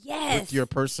connected Yes. with your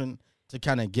person to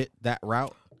kind of get that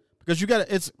route because you got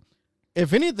to. It's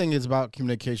if anything is about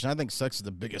communication. I think sex is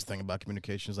the biggest thing about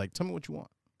communication. Is like, tell me what you want.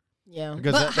 Yeah.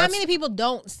 Because But how that's- many people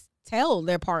don't tell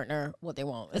their partner what they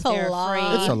want? It's They're a lot.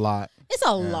 afraid. It's a lot. It's a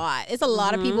Yeah. lot. It's a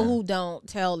lot of people Mhm. who don't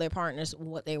tell their partners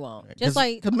what they want. Just Cause,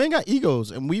 like 'cause men got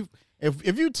egos, and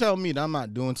if you tell me that I'm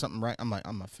not doing something right, I'm like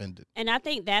I'm offended. And I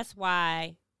think that's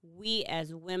why we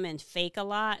as women fake a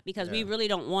lot because we Yeah. really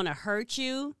don't want to hurt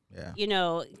you. Yeah. You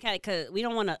know, because we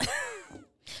don't want to.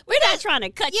 We're not trying to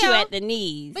cut you Yeah. at the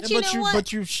knees. But you know what?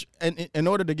 But in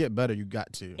order to get better, you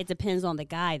got to. It depends on the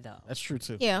guy, though. That's true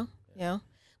too. Yeah.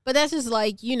 But that's just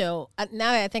like, now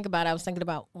that I think about it, I was thinking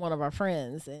about one of our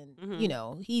friends, and,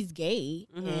 Mhm. he's gay,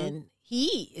 Mhm. and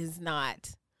he is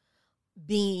not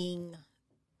being.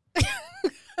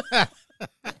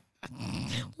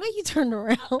 Why you turned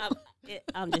around?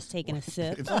 I'm just taking a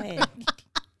sip. Go ahead.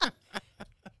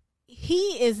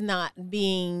 He is not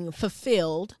being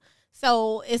fulfilled.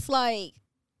 So it's like,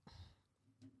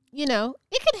 it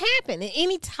could happen in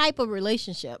any type of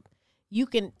relationship. You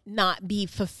can not be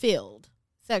fulfilled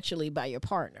sexually by your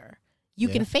partner. You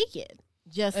Yeah. can fake it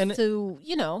just And- to,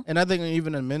 And I think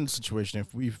even in men's situation,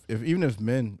 if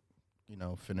men,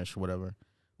 finish whatever,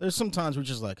 there's sometimes we're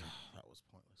just like, that was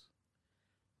pointless.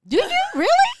 Do you really?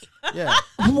 Yeah,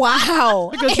 Wow.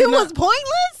 Because It you're was not-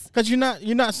 pointless? because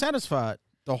you're not satisfied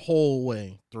the whole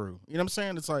way through. You know what I'm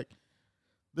saying? It's like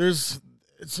it's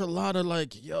a lot of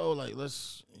like,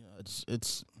 let's,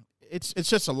 it's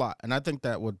just a lot. And I think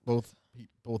that with both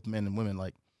men and women,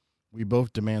 like, we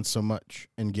both demand so much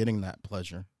in getting that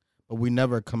pleasure, but we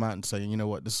never come out and say, you know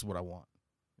what, this is what I want.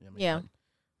 You know what I mean? Yeah. Like,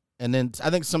 and then I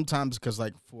think sometimes, because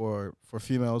like for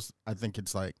females, I think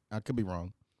it's like, I could be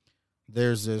wrong,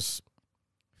 there's this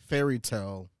fairy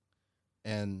tale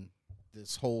and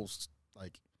this whole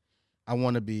like, I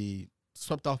want to be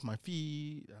swept off my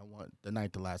feet. I want the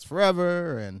night to last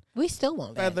forever, and We still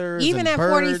want that. feathers Even and at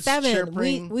birds 47,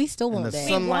 chirping we still and want the that.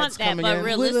 We sunlight's want that, coming but in.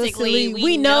 realistically, Realistically, we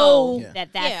we know know-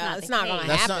 that that's Yeah, not it's the not gonna case.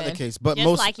 That's not the happen. case. But Just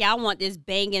most like y'all want this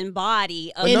banging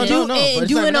body. Of And, No, no, no, but and it's not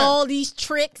doing even that. all these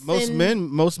tricks. most and,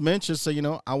 men just say,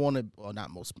 I want to. Well,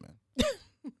 not most men.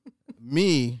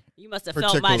 Me, You must have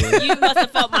felt my. Particularly. You must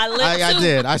have felt my lip I too.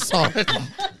 did. I saw it.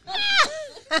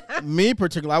 Me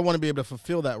particularly, I want to be able to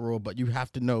fulfill that role, but you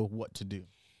have to know what to do.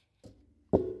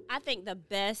 I think the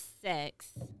best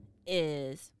sex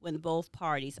is when both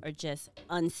parties are just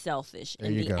unselfish There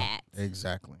in you the go. act.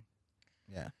 Exactly.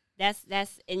 Yeah.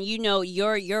 That's and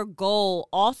your goal,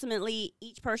 ultimately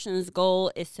each person's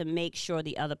goal is to make sure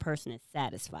the other person is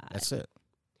satisfied. That's it.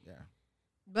 Yeah.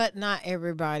 but not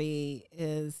everybody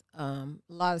is. A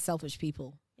lot of selfish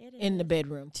people It in the is.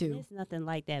 bedroom too. It's nothing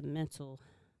like that mental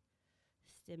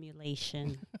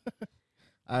stimulation.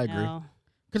 I agree. know?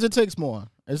 Because it takes more.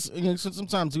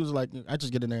 Sometimes dudes are like, I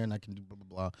just get in there and I can do blah, blah,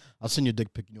 blah. I'll send you a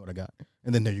dick pic, you know what I got.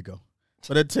 And then there you go.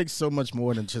 But it takes so much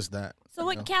more than just that. So you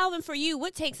what, know? Calvin, for you,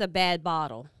 what takes a bad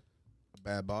bottle? A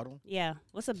bad bottle? Yeah,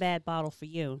 what's a bad bottle for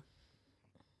you?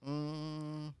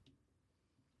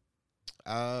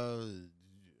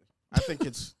 I think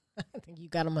it's, I think you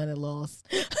got him at a loss.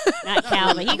 Not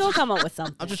Calvin. He gonna come up with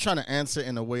something. I'm just trying to answer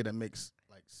in a way that makes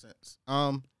like sense.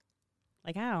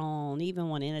 Like, I don't even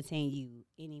want to entertain you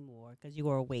anymore because you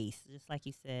are a waste, just like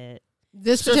you said.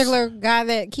 This It's just- particular guy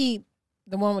that keep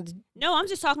the one with the, No, I'm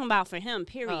just talking about for him,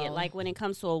 period. Oh. Like, when it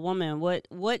comes to a woman,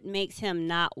 what makes him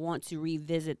not want to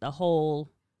revisit the whole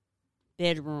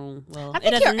bedroom? Well, I it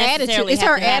think doesn't her attitude. necessarily It's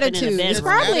have her to happen in a attitude. It's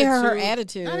bedroom. probably her Attitude,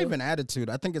 attitude. not even attitude.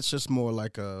 I think it's just more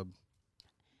like a,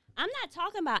 I'm not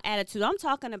talking about attitude. I'm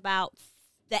talking about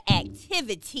the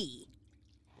activity.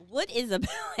 What is a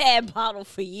bad bottle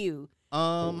for you?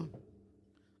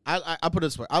 I put it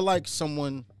this way. I like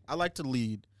to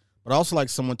lead, but I also like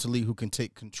someone to lead who can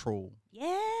take control. Yeah. You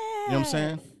know what I'm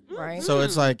saying? Right. So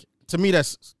it's like, to me,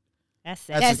 that's That's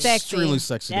That's extremely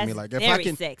sexy. sexy to me. That's Like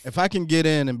very sexy. if I can get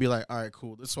in and be like, all right,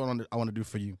 cool, this is what I want to do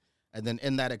for you, and then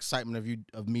in that excitement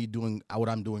of me doing what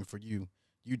I'm doing for you,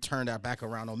 you turn that back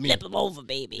around on me. Flip him over,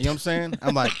 baby. You know what I'm saying?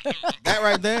 I'm like, that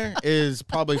right there is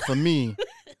probably for me.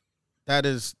 That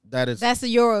is That's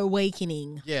your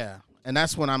awakening. yeah, and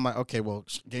that's when I'm like, okay, well,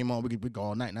 game on. We go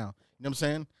all night now. You know what I'm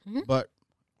saying? Mhm. But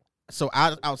so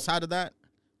outside of that,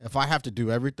 if I have to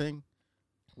do everything,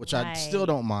 which I still Right.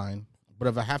 don't mind, but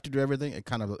if I have to do everything,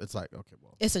 it's like, okay,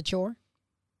 well, It's a chore.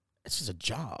 it's just a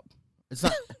job. It's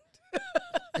not.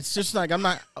 It's just like I'm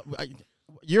not.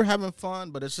 You're having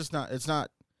fun, but it's just not. It's not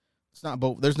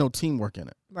both. There's no teamwork in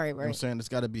it. Right, You know what I'm right. saying? It's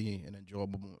got to be an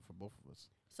enjoyable moment for both of us.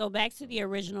 So back to the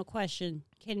original question: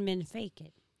 can men fake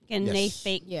it? Can they Yes.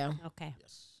 fake? Yeah. Okay,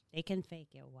 Yes. they can fake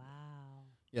it. Wow.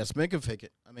 Yes, make it fake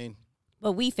it. I mean,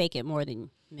 But we fake it more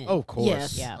than men. oh, of course.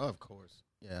 Yes. Yeah. Of course.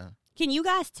 Yeah. Can you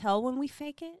guys tell when we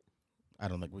fake it? I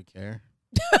don't think we care.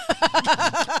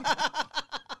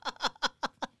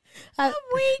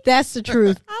 That's the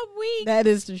truth. I'm weak. That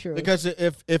is the truth. Because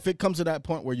if it comes to that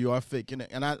point where you are faking it,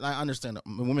 and I understand that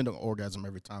women don't orgasm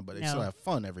every time, but they still No. have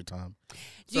fun every time.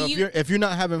 Do So you- if you're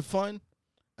not having fun,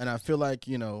 and I feel like,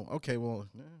 okay, well,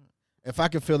 if I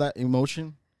can feel that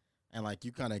emotion, and like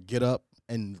you kind of get up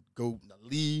and go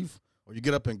leave, or you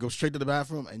get up and go straight to the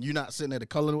bathroom, and you're not sitting there to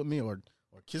cuddling with me or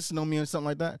kissing on me or something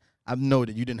like that, I know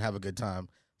that you didn't have a good time.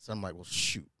 So I'm like, well,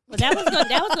 shoot. Well, that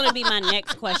was going to be my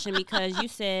next question, because you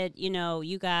said,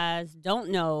 you guys don't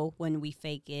know when we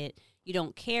fake it. You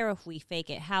don't care if we fake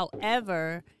it.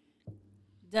 However,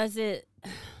 does it?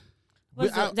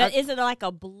 Is it like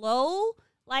a blow?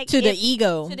 Like to the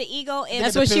ego. To the ego.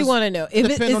 That's what you want to know. If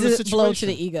it on the is it blow to situation.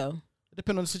 the ego. It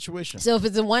depends on the situation. So if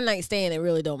it's a one night stand, it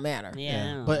really don't matter.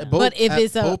 Yeah. But if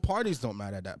it's both parties don't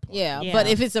matter at that point. Yeah, Yeah. but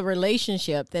if it's a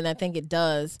relationship, then I think it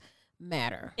does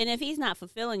matter. And if he's not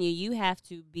fulfilling you, you have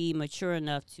to be mature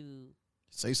enough to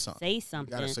Say something. say You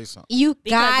something. gotta say something. You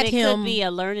Because got it him. could be a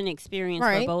learning experience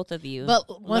Right. for both of you. But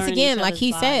once Learning again, each like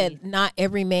he other's said, bodies. not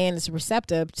every man is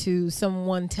receptive to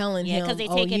someone telling Yeah, 'cause him, they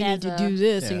 "Oh, take you it need as to a do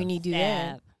this or Yeah. you need to do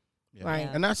that." Stab. Yeah. Right.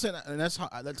 And that's it. And that's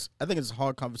I think it's a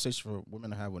hard conversation for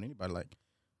women to have with anybody. Like,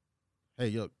 hey,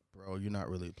 look, bro, you're not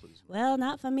really pleasing me. Well,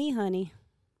 not for me, honey.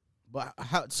 But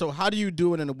how do you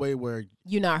do it in a way where,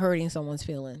 You're not hurting someone's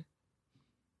feeling.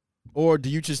 or do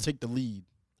you just take the lead?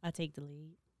 I take the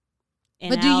lead.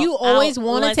 But do you always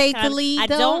wanna let's take the kinda- lead, I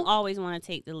though? don't always want to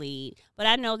take the lead, but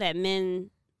I know that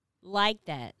men like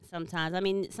that sometimes. I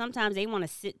mean, sometimes they want to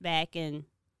sit back and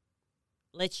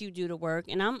let you do the work,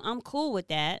 and I'm cool with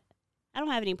that. I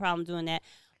don't have any problem doing that,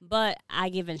 but I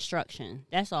give instruction.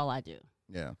 That's all I do.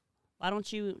 Yeah. Why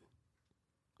don't you?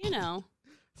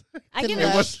 I To give the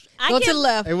left. inst- I Go give to the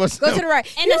left. Hey, what's Go to the right.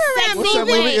 in You a remember sexy What's that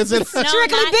way. movie? Is it No,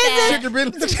 Strictly not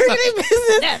Business? that. Strictly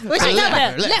business. Left, What you right, talking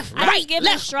about? left, Left, I give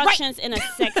left, instructions in a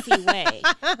sexy way,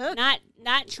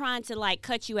 not trying to like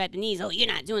cut you at the knees. Oh, you're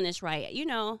not doing this right.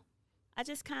 I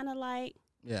just kind of like.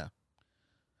 Yeah.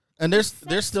 And there's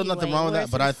still sexy nothing way wrong with where that,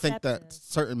 it's but I think that receptive.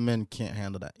 certain men can't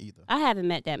handle that either. I haven't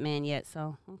met that man yet,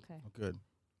 so okay. Good.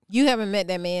 You haven't met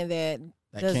that man that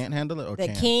That can't handle it or that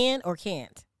can? can or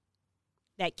can't.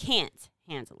 That can't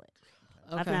handle it.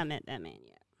 I've Okay. not met that man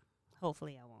yet.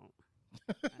 Hopefully, I won't.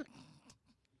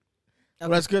 Well,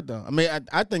 that's good though. I mean,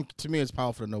 I think to me it's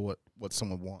powerful to know what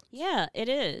someone wants. Yeah, it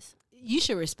is. You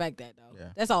should respect that though. Yeah.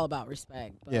 That's all about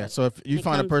respect. But Yeah. So if you It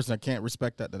find a comes- person that can't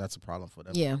respect that, then that's a problem for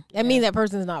them. yeah, that means that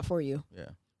person's not for you. Yeah.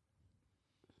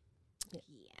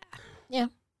 Yeah.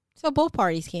 So both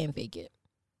parties can fake it,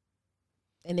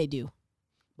 and they do.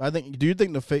 But I think. Do you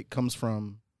think the fake comes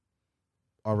from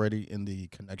already in the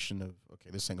connection of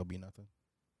this ain't gonna be nothing?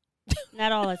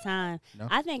 Not all the time. No?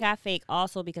 I think I fake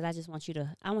also because I want you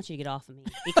to get off of me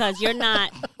because you're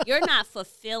not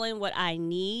fulfilling what I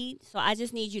need. So I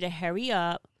just need you to hurry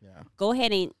up. Yeah. Go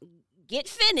ahead and get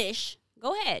finished.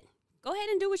 Go ahead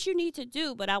and do what you need to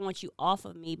do. But I want you off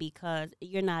of me because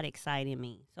you're not exciting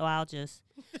me. So I'll just,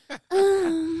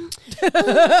 and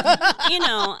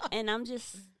I'm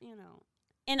just,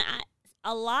 and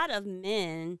a lot of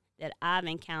men that I've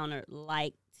encountered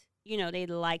they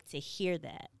like to hear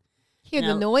that. Hear the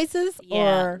No. noises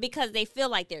or because they feel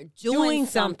like they're doing doing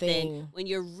something. something when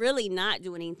you're really not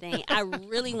doing anything. I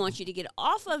really want you to get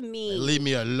off of me. Leave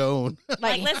me alone.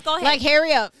 Like, let's go ahead. Like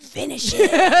hurry up. Finish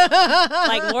it.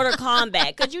 Like Mortal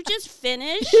Kombat. Could you just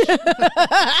finish? And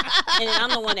then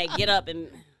I'm the one that get up and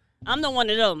I'm the one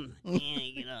of them. Yeah,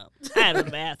 get up. I had to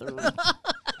the bathroom.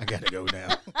 I gotta go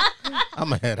now.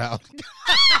 I'ma head out.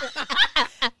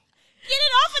 Get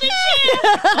it off of the chair.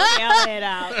 Okay, I'll head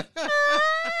out.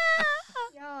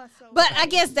 But I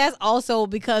guess that's also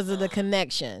because of the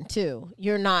connection too.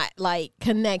 You're not like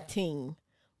connecting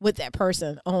with that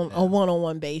person on a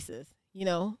one-on-one basis,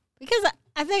 because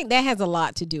I think that has a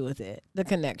lot to do with it, the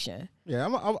connection. Yeah,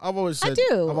 I've always said.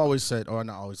 do. I've always said, or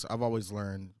not always. I've always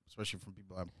learned, especially from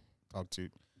people I've talked to.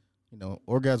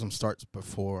 Orgasm starts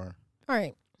before. All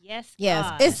right. Yes. Yes.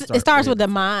 God. It Start starts with way the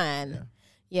before. mind.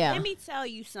 Yeah. Let me tell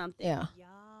you something. Yeah.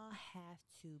 Y'all have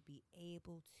to be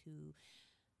able to.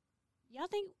 Y'all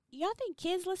think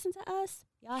kids listen to us?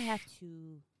 Y'all have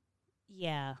to.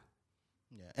 Yeah.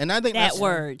 Yeah, and I think That that's,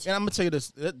 word. And I'm gonna tell you this.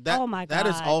 That Oh, my that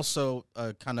is God. also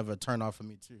a kind of a turn off for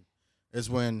me too. Is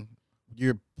when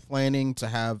you're planning to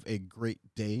have a great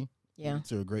day, Yeah.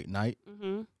 to a great night,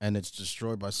 Mm-hmm. and it's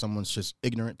destroyed by someone's just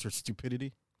ignorance or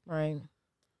stupidity. Right.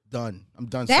 Done. I'm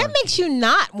done. That son. makes you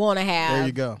not want to have There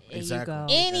you go. There you Exactly. go.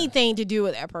 anything to do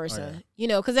with that person.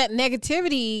 yeah. Because that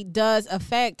negativity does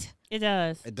affect It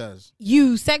does. It does.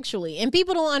 you sexually, and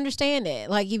people don't understand that.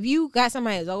 Like if you got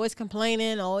somebody who's always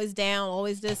complaining, always down,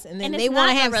 always this, and then And they it's want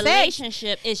to not have the sex,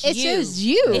 relationship. It's it's you. just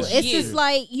you. It's It's you. just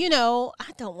like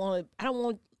I don't want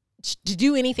to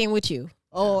do anything with you.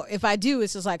 Or if I do,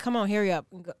 it's just like, come on, hurry up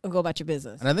and go about your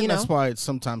business. And I think that's why it's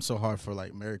sometimes so hard for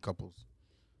like married couples.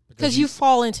 because you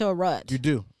fall into a rut. You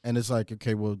do. And it's like,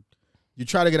 okay, well, you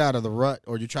try to get out of the rut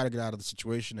or you try to get out of the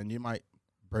situation and you might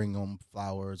bring home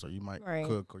flowers, or you might Right.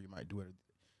 cook, or you might do it,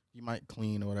 you might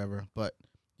clean or whatever. But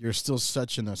you're still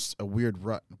such in a weird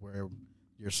rut where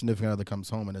your significant other comes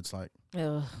home and it's like,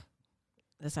 Ugh.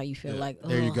 That's how you feel. yeah, Like,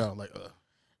 there you ugh. go, like,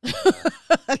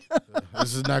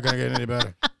 this is not gonna get any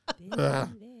better.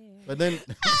 But then,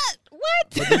 What?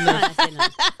 but then, there's,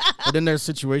 but then there's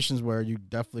situations where you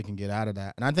definitely can get out of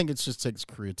that, and I think it just takes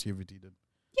creativity to, Yeah,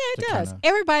 it to does. kinda-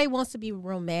 Everybody wants to be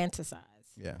romanticized.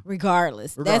 yeah,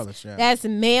 Regardless. regardless, yeah. That's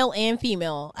male and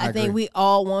female. I think agree. we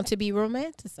all want to be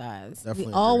romanticized. Definitely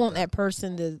we all agree with want that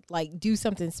person to like do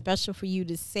something special for you,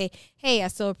 to say, "Hey, I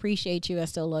still appreciate you. I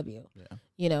still love you." Yeah.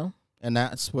 You know, And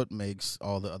that's what makes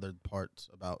all the other parts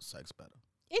about sex better.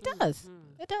 it does.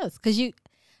 It does, because you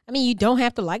don't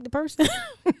have to like the person,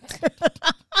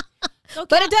 So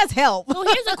but it does help. So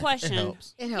here's a question.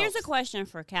 helps. It Here's a helps. question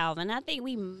for Calvin. I think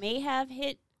we may have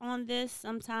hit on this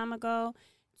some time ago.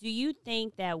 Do you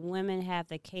think that women have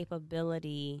the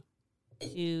capability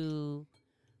to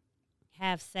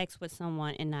have sex with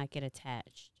someone and not get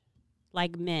attached?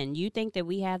 Like men, you think that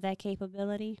we have that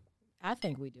capability? I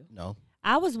think we do. No,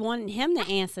 I was wanting him to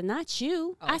answer, not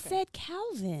you. Oh, I okay. said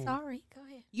Calvin. Sorry, go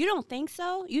ahead. You don't think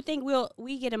so? You think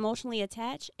we get emotionally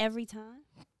attached every time?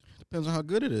 depends on how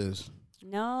good it is.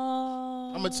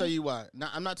 No. I'm gonna tell you why. Now,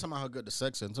 I'm not talking about how good the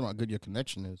sex is. I'm talking about how good your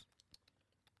connection is.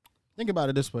 Think about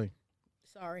it this way: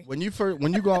 Sorry. when you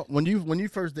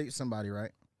first date somebody,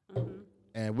 right? Mhm.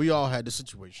 And we all had this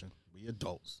situation. We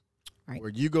adults, Right. where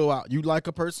you go out, you like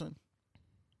a person,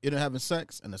 you're having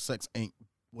sex, and the sex ain't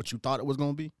what you thought it was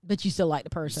gonna be. But you still like the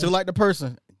You person. still like the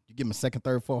person. You give them a second,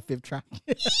 third, fourth, fifth try.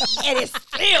 It is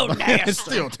still nasty. It's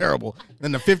still terrible.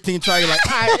 Then the 15th try, you're like,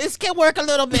 all right, this can work a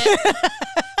little bit.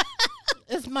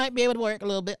 This might be able to work a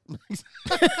little bit.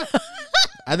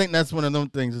 I think that's one of them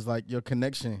things. Is like your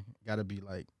connection got to be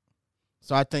like.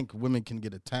 So I think women can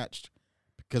get attached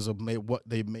because of what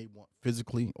they may want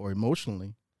physically or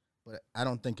emotionally, but I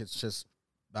don't think it's just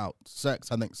about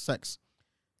sex. I think sex.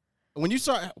 When you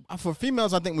start for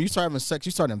females, I think when you start having sex,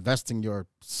 you start investing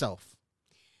yourself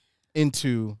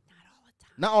into.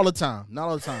 Not all the time.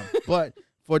 But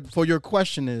for your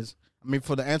question is,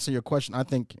 for the answer to your question, I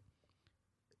think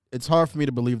it's hard for me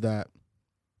to believe that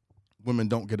women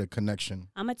don't get a connection.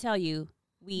 I'm gonna tell you,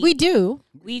 We do.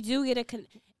 we do get a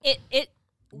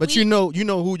But we- you know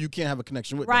who you can't have a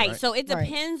connection with. though, right. right? So it Right.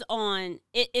 depends on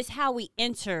it's how we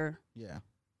enter yeah.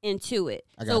 into it.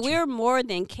 I So got you. we're more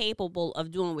than capable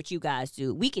of doing what you guys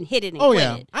do. We can hit it and Oh quit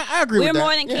yeah, it. I agree We're with that.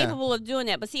 more than Yeah. capable of doing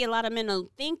that. But see, a lot of men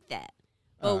don't think that.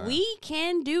 But Alright. we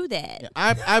can do that. Yeah,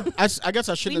 I guess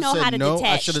I should We have know how said to no. I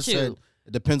detach, should have too. said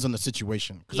it depends on the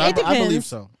situation. Because Yeah. I It believe depends.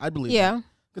 so. I believe Yeah.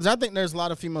 Because I think there's a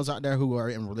lot of females out there who are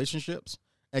in relationships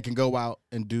and can go out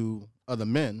and do other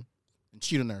men and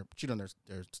cheat on their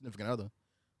significant other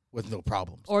with no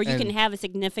problems. Or you And- can have a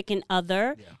significant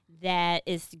other Yeah. that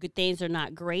is good. Things are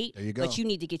not great. There you go. But you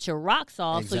need to get your rocks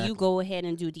off, so you Exactly. go ahead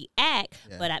and do the act.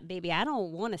 Yeah. But baby, I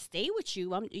don't want to stay with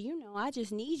you. I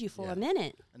just need you for Yeah. a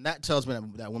minute. and that tells me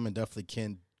that women definitely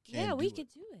can Yeah, do we it. could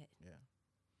do it.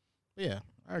 Yeah,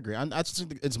 I agree. I just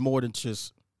think it's more than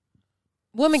just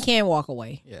Women can walk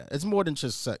away. it's more than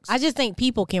just sex. I just think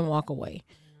people can walk away.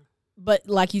 But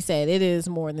like you said, it is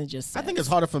more than just I sex. think it's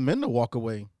harder for men to walk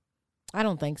away. I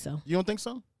don't think so. You don't think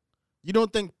so? You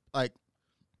don't think like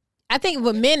I think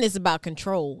with men, it's about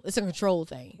control. It's a control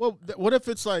thing. well, what if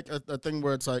it's like a thing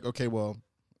where it's like, okay, well,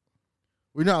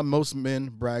 we know how most men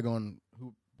brag on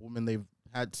who women they've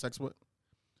had sex with.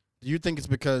 Do you think it's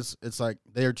because it's like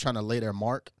they're trying to lay their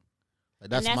mark? Like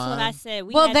that's and that's mine. what I said.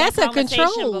 We Well, had that's that a conversation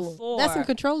control. Before. That's a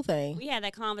control thing. We had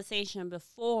that conversation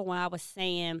before when I was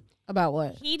saying About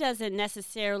what? he doesn't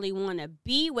necessarily want to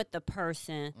be with the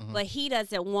person, but he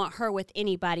doesn't want her with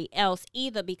anybody else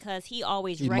either because he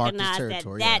always He marked his recognized that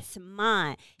territory, yeah. that's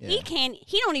mine. He Yeah. can't.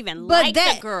 He don't even But like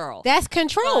that the girl. That's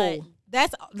control.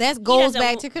 That goes doesn't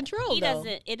back wa- to control. He though.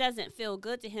 doesn't. It doesn't feel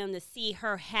good to him to see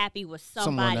her happy with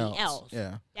Someone somebody else.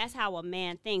 Yeah. That's how a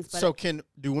man thinks. But So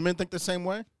do women think the same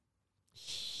way?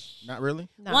 Not really.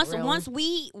 Not once really. once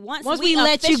we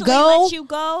let you officially go, let you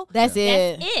go, That's that's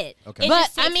it. it. Okay. It But,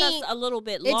 just takes I mean, us a little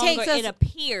bit it longer. takes us- It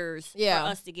appears Yeah. for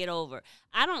us to get over.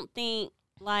 I don't think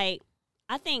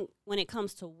I think when it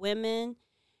comes to women,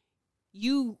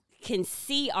 you can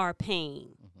see our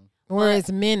pain.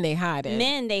 Whereas men, they hide it.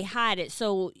 Men, they hide it.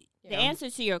 So the Yeah. answer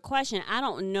to your question, I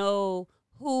don't know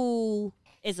who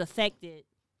is affected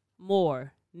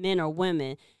more, men or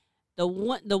women. The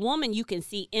woman you can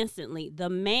see instantly. The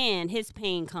man, his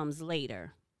pain comes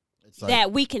later. It's like,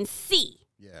 That we can see.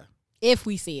 yeah. If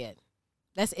we see it.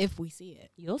 That's if we see it.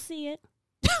 You'll see it.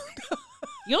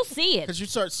 You'll see it. Because you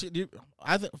start see.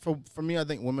 I think for me, I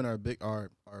think women are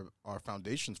are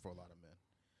foundations for a lot of men.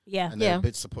 Yeah. And they're a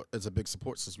big support. It's a big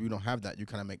support system. You don't have that. You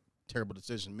kind of make terrible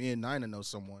decisions. Me and Nina know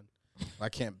someone. I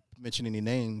can't mention any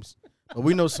names, but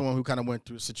we know someone who kind of went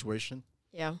through a situation.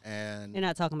 Yeah. And You're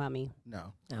not talking about me.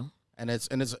 no. No. And it's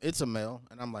a male,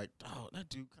 and I'm like, oh, that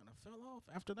dude kind of fell off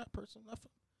after that person left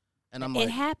him. And I'm like,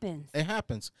 It happens. it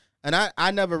happens. And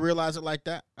I never realized it like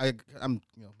that. I'm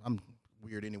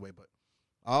weird anyway, but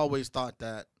I always thought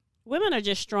that Women are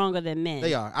just stronger than men.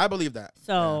 they are. I believe that.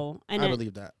 So, Yeah, and I it-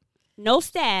 believe that. No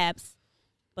stabs,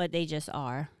 but they just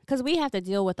are. Because we have to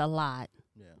deal with a lot.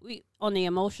 Yeah. We on the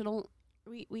emotional,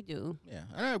 we do. Yeah,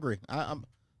 and I agree. I'm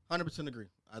 100% agree.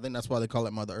 I think that's why they call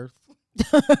it Mother Earth.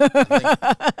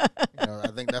 I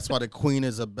think that's why the queen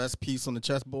is the best piece on the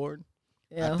chessboard.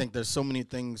 Yeah. I think there's so many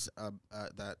things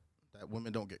that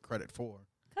women don't get credit for.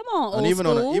 Come on, And old even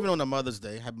school. on a Mother's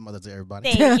Day, happy Mother's Day,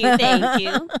 everybody. Thank you, thank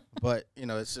you. But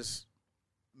it's just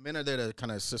men are there to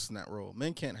kind of assist in that role.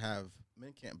 Men can't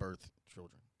birth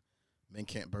children. Men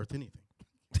can't birth anything.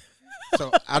 So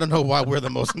I don't know why we're the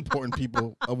most important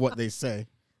people of what they say,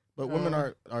 but women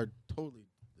are totally.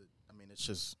 I mean, it's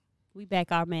just We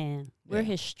back our man. We're Yeah.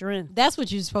 his strength. That's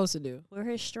what you're supposed to do. We're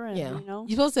his strength. Yeah. You know.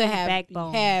 You're supposed to His have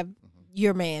backbone.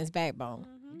 your man's backbone.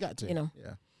 you got to. You know.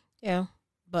 Yeah. Yeah.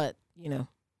 But,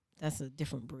 that's a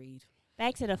different breed.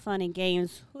 Back to the fun and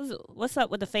games. What's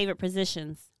up with the favorite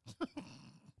positions?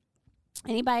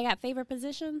 Anybody got favorite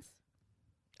positions?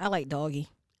 I like doggy.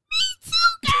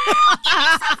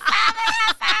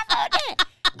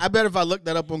 I bet if I look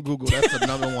that up on Google, that's the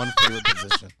number one favorite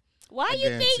position. Why I you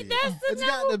guarantee think it. that's the It's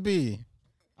got to be.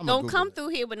 I'm gonna Don't come Google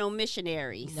through here with no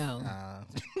missionaries. No.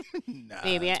 it. Nah,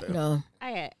 Baby, dude. No.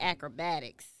 I got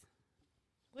acrobatics.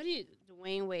 What do you,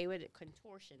 Dwayne Wade, what is it,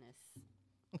 contortionist?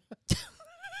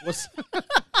 What's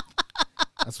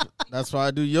that's why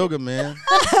I do yoga, man.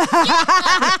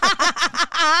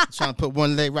 Trying to put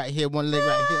one leg right here, one leg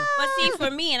right here. But see, for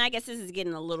me, and I guess this is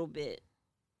getting a little bit,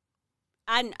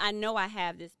 I know I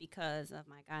have this because of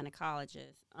my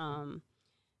gynecologist,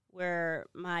 where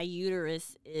my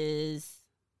uterus is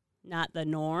not the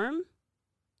norm.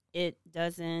 It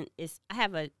doesn't, I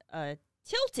have a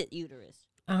tilted uterus,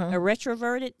 Uh-huh. a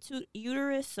retroverted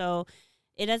uterus, so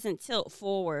it doesn't tilt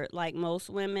forward like most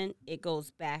women. It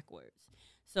goes backwards.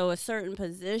 So at certain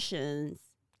positions,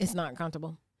 It's not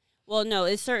comfortable. well, no,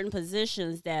 it's certain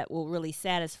positions that will really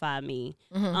satisfy me.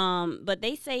 Mhm. But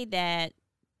they say that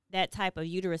type of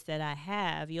uterus that I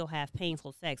have, you'll have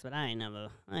painful sex, but I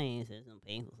ain't said no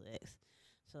painful sex.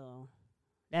 So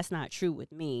that's not true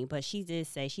with me. But she did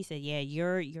say, yeah,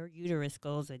 your uterus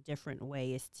goes a different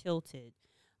way. It's tilted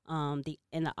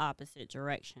in the opposite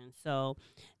direction. So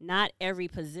not every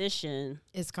position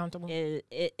It's comfortable.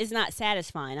 is not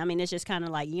satisfying. I mean, it's just kind of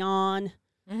like yawn.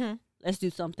 Mm-hmm. Let's do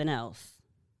something else.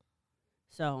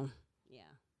 So, yeah.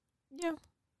 Yeah.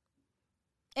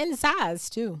 And size,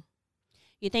 too.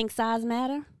 You think size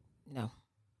matter? No.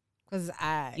 Because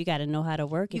You got to know how to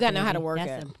work it. You gotta know how to baby. work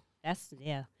That's it. That's,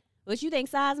 yeah. What you think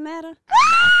size matter?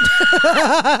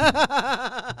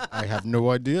 I have no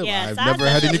idea. Yeah, I've size never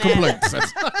had any doesn't matter.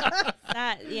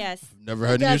 complaints. Yes. Never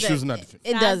had any issues. Nothing.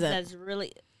 It Size doesn't. does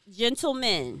really,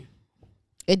 gentlemen,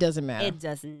 It doesn't matter. it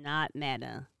does not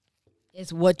matter.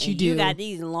 It's what you And do. You got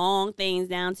these long things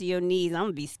down to your knees. I'm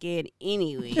going to be scared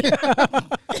anyway.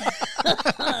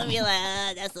 I'll be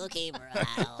like, that's okay, bro.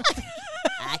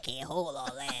 I can't hold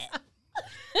all that.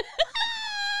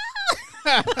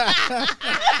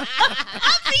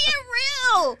 I'm being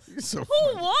real. So, Who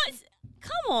funny. wants?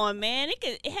 Come on, man.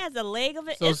 It has a leg of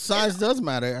it. So size does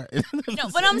matter. No,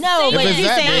 but I'm No, saying but it's you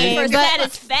that saying big. for But-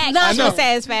 satisfaction. Not I know. for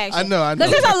satisfaction. I know.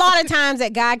 Because there's a lot of times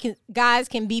that guys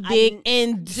can be big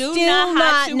and do still not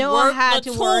not how to know work how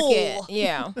the to work it. tool.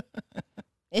 Yeah.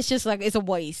 It's just like it's a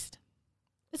waste.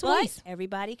 It's a But waste.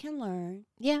 everybody can learn.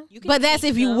 Yeah. You can But that's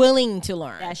teach if you're them. willing to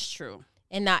learn. That's true.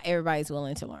 And not everybody's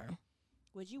willing to learn.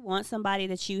 Would you want somebody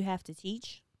that you have to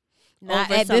teach?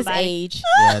 Not Over at this somebody- age.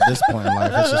 Yeah, at this point in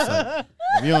life, it's just like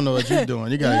if you don't know what you're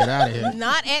doing, you gotta get out of here.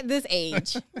 Not at this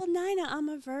age. Well, Nina, I'm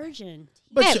a virgin.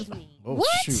 But Teach you- me. Oh, What?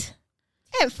 shoot.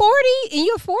 At 40? In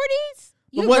your 40s?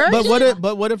 You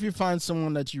But what if you find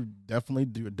someone that you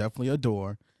definitely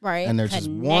adore, Right. and there's just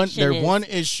Connection is- one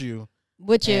issue,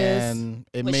 Which is and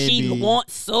it But may she be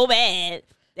wants so bad.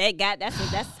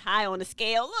 That's high on the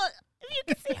scale. Look, if you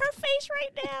can see her face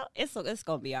right now, it's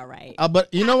gonna be all right.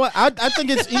 But you know what? I think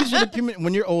it's easier to communicate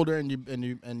when you're older and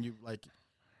you like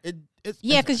it. It's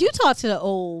yeah, because you talk to the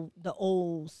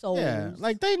old souls. yeah,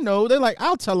 like they know. They're like,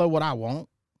 I'll tell her what I want,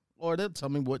 or they'll tell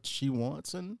me what she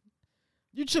wants, and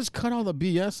You just cut all the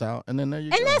BS out, and then there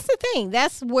you go. And that's the thing.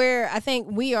 That's where I think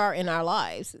we are in our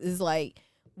lives. Is like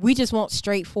we just want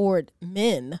straightforward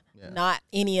men, not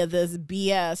any of this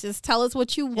BS. Just tell us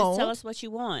what you want. Just tell us what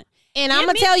you want. And I'm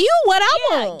gonna tell you what I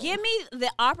want. Give me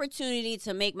the opportunity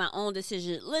to make my own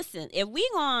decision. Listen, if we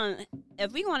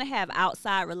gonna have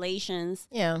outside relations,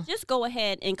 just go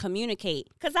ahead and communicate.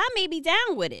 Cause I may be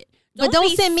down with it. But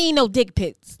don't send me no dick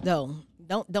pics, though.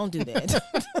 Don't do that.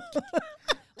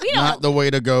 Not the way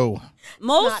to go.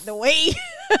 Not the way.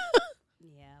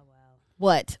 Yeah, well.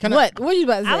 What? What are you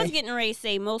about to say? I was getting ready to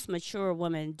say most mature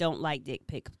women don't like dick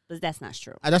pics, but that's not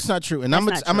true. That's not true. And I'm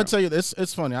gonna tell you this.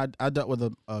 It's funny. I dealt with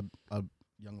a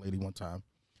young lady one time,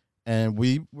 and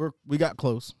we got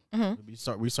close.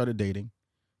 Mm-hmm. We started dating.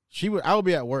 I would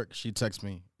be at work. She'd text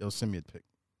me. Yo, send me a pic.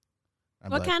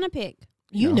 What kind of pic?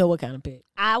 You know what kind of pic?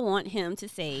 I want him to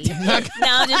say. No,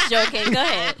 I'm just joking. Go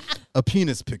ahead. A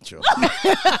penis picture.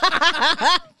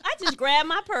 I just grabbed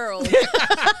my pearls.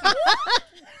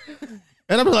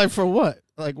 And I'm like, for what?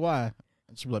 Like, why?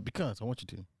 And she'd be like, because I want you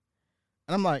to. And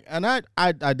I'm like, and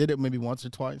I did it maybe once or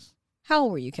twice. How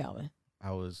old were you, Calvin?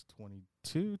 I was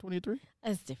 22, 23.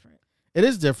 That's different. It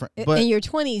is different. But in your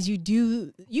 20s, you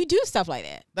do stuff like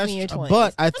that. That's in your 20s.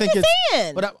 But I think it's.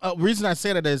 Saying. But the reason I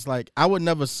say that is like I would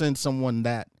never send someone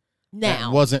that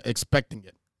wasn't expecting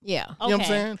it. Yeah. You know what I'm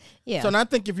saying? Yeah. So and I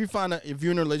think if you're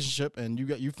in a relationship and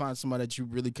you find somebody that you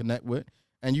really connect with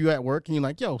and you at work and you're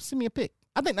like, yo, send me a pic.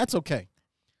 I think that's okay.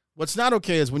 What's not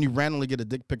okay is when you randomly get a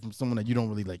dick pic from someone that you don't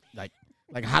really like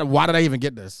how? Why did I even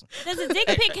get this? Does a dick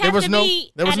pic have to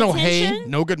be? There was no attention? hey,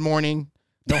 no good morning,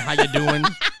 no how you doing,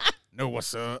 no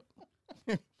what's up.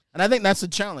 And I think that's a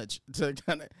challenge to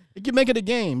kind of. You can make it a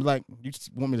game. Like you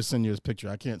just want me to send you this picture.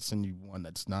 I can't send you one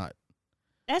that's not.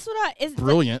 That's what is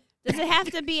brilliant. Does it have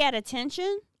to be at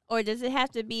attention, or does it have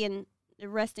to be in the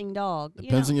resting dog?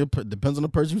 Depends on the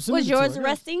person who sends it. Was yours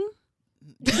resting?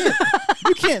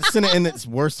 You can't send it in its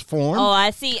worst form. Oh,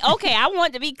 I see. Okay, I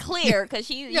want to be clear because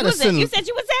you said you was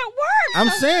at work. I'm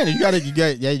saying you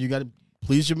gotta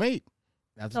please your mate.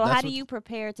 So how do you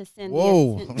prepare to send?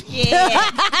 Whoa.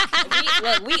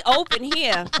 we open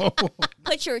here.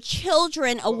 Put your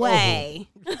children away.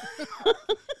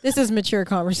 This is mature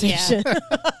conversation. Yeah.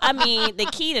 I mean, the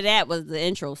key to that was the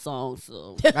intro song.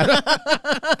 So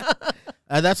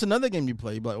that's another game you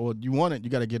play. But well, you want it,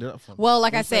 you got to get it up from. Well,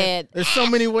 like I said, there's so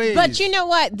many ways. But you know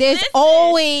what? There's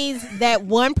always that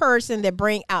one person that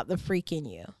bring out the freak in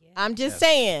you. Yeah. I'm just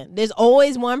saying, there's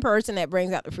always one person that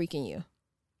brings out the freak in you.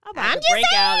 I'm just break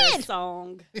out a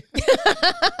song.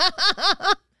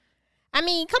 I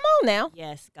mean, come on now.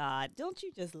 Yes, God. Don't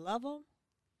you just love them?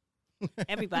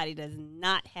 Everybody does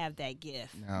not have that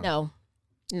gift. No.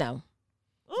 Nah,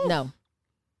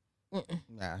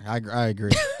 I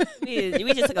agree.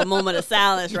 we just took a moment of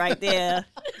silence right there.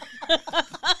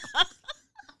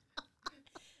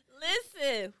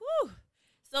 Listen. Whew.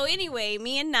 So anyway,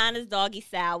 me and Nana's doggy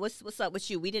Sal. What's up with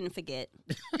you? We didn't forget.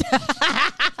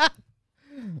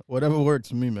 Whatever works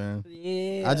for me, man.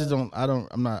 Yeah. I just don't. I'm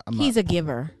not. He's a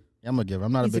giver. I'm a giver.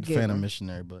 I'm not a big fan of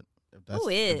missionary, but if that's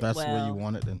the way you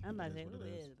want it, then I'm about to say who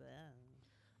is. But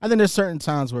I think there's certain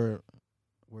times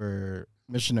where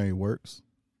missionary works.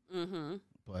 Mm-hmm.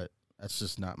 But that's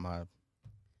just not my.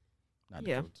 Not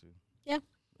yeah. the go-to. Yeah.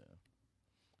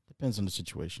 Depends on the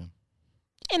situation.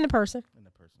 And the person.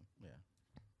 Yeah.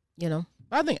 You know.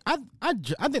 I think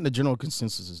the general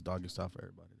consensus is doggy style for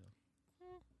everybody though.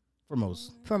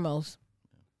 For most.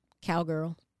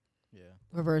 Cowgirl. Yeah.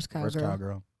 Reverse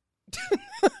cowgirl.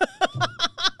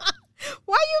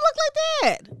 Why you look like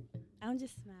that? I'm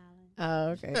just smiling. Oh,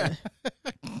 okay.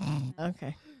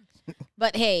 Okay.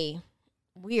 But hey,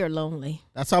 we are lonely.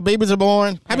 That's how babies are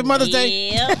born. Happy Mother's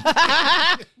Day.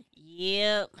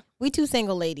 Yep. We two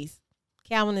single ladies.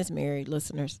 Calvin is married,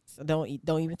 listeners. So don't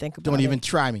even think about it. Don't even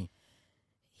try me.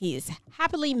 He is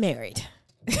happily married.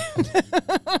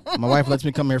 My wife lets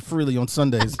me come here freely on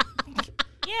Sundays.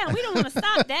 Yeah, we don't want to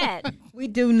stop that. We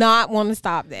do not want to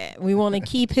stop that. We want to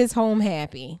keep his home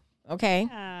happy. Okay?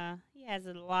 He has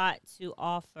a lot to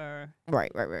offer.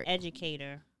 Right.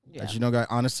 Educator. Yeah. As you know, guys,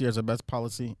 honesty is the best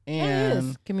policy.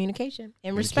 And communication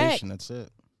and respect. That's it.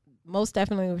 Most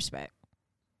definitely respect.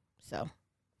 So,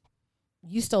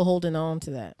 you still holding on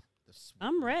to that?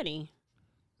 I'm ready.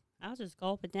 I'll just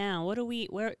gulp it down. Which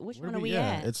one are we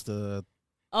at? It's the.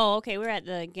 Oh, okay. We're at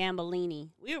the Gambolini.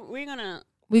 We're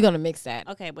gonna mix that.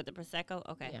 Okay, with the Prosecco.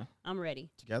 Okay, yeah. I'm ready.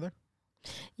 Together?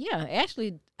 Yeah,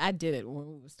 actually, I did it when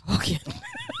we was talking.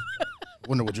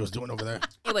 Wonder what you was doing over there.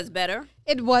 It was better.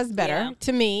 It was better. Yeah.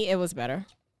 To me, it was better.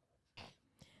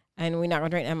 And we're not gonna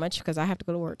drink that much because I have to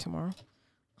go to work tomorrow.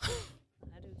 I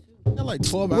do too. like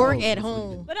 12 Work hours. at before you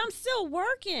home. But I'm still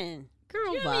working.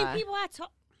 Girl, You know how many bye. people I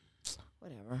talk?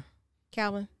 Whatever.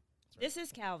 Calvin. This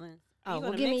is Calvin. Oh, You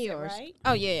well, gonna give me mix it, yours. right?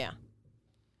 Oh, yeah.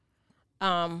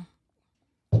 I'm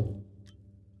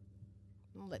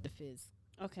gonna let the fizz.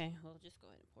 Okay, well, just go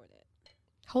ahead and pour that.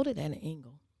 Hold it at an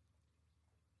angle.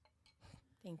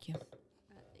 Thank you. Not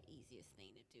the easiest thing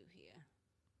to do here.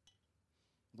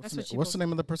 What's, That's what the, you what's both- the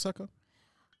name of the prosecco?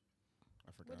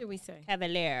 I forgot. What did we say?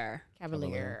 Cavalier.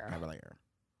 Cavalier. Cavalier.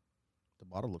 The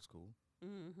bottle looks cool.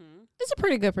 Mm-hmm. It's a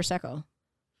pretty good prosecco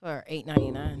for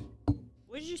 $8.99.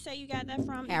 Where did you say you got that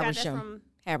from? You got that Habersham. from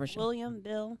Habersham. William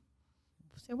Bill.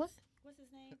 Say what? What's his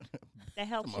name? That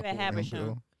helps you Come at on, William Habersham.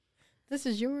 Bill. This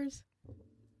is yours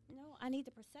No, I need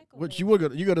the prosecco. Which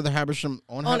baby. you go to the Habersham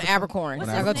on on Habersham? Abercorn. What's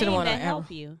On I his go to the name one on that help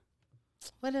Aber. you?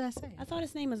 What did I say? I thought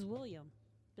his name was William.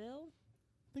 Bill.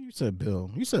 I think you said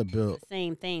Bill. You said Bill. The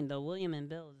same thing though. William and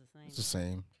Bill is the same. It's the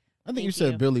same. I think Thank you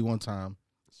said you. Billy one time.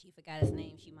 She forgot his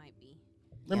name. She might be.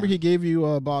 Remember Yeah. he gave you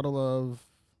a bottle of.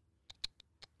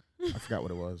 I forgot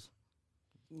what it was.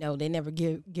 No, they never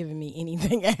given me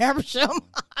anything at Habersham.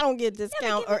 I don't get a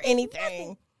discount or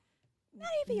anything. Not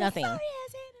even Nothing. your sorry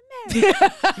ass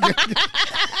Aunt America.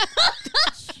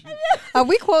 Are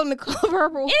we quoting the color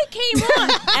purple? It came on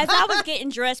as I was getting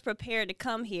dressed, prepared to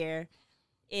come here.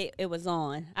 It was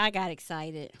on. I got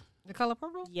excited. The color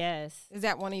purple? Yes. Is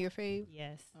that one of your faves?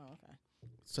 Yes. Oh, okay.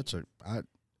 Such a.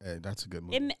 That's a good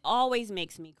movie. It always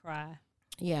makes me cry.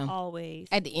 Yeah. Always.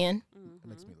 At the end. It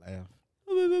makes me laugh.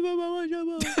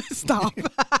 Stop.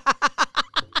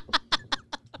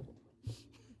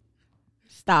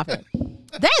 Stop it.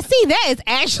 That is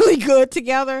actually good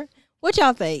together. What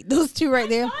y'all think? Those two right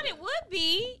there. I thought it would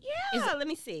be. Yeah. Let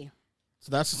me see.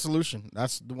 So that's the solution.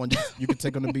 That's the one you can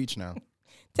take on the beach now.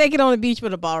 Take it on the beach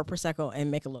with a bottle of prosecco and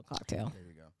make a little cocktail. There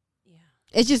you go. Yeah.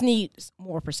 It just needs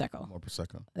more prosecco. More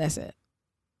prosecco. That's it.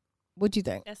 What you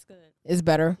think? That's good. It's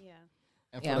better. Yeah.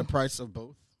 And for Yeah. the price of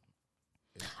both.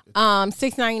 It's,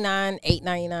 $6.99,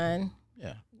 $8.99.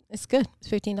 yeah. It's good. It's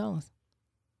 $15.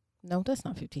 No, that's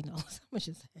not $15. How much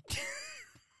is that?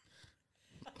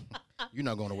 You're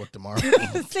not going to work tomorrow.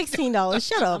 $16.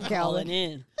 Shut up, Calling Calvin.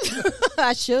 in.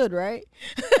 I should, right?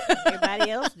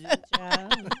 Everybody else do,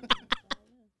 child.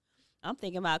 I'm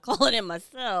thinking about calling in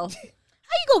myself. How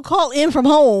you gonna call in from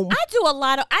home?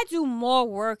 I do more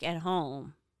work at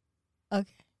home. Okay.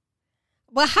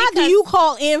 But how do Because- you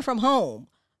call in from home?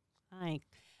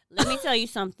 Let me tell you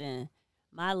something.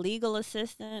 My legal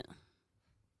assistant,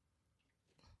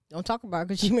 Don't talk about it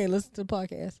because you may listen to the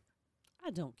podcast. I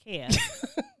don't care.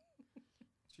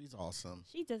 She's awesome.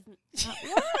 She doesn't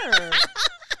work.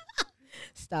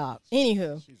 Stop.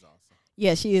 Anywho. She's awesome.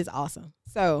 Yeah, she is awesome.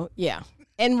 So, yeah.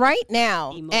 And right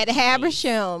now at Emoji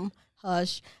Habersham,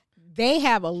 Hush, they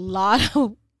have a lot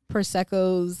of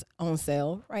Prosecco's on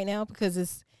sale right now because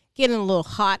it's getting a little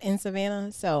hot in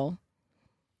Savannah. So,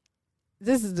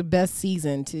 this is the best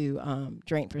season to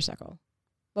drink Prosecco.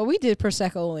 But we did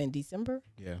Prosecco in December.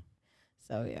 Yeah.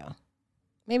 So, yeah.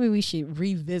 Maybe we should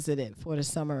revisit it for the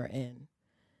summer and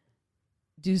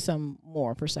do some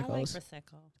more I Prosecco's. like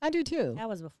Prosecco. I do too. That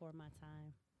was before my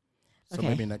time. So Okay.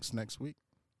 maybe next week.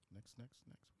 Next week.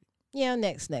 Yeah,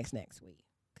 next week.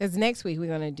 Because next week we're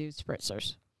going to do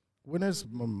spritzers. When is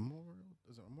Memorial?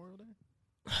 Is it Memorial Day?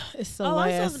 It's the I'm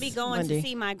last supposed to be going Monday. to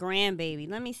see my grandbaby.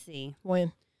 Let me see.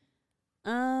 When?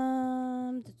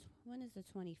 When is the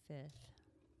 25th?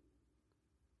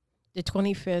 The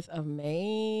 25th of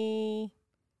May.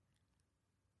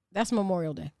 That's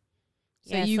Memorial Day.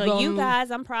 So Yeah, you so gonna- you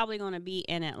guys, I'm probably going to be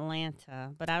in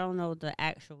Atlanta, but I don't know the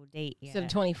actual date yet. So the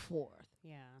 24th.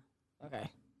 Yeah. Okay.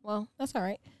 Well, that's all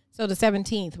right. So the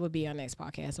 17th would be our next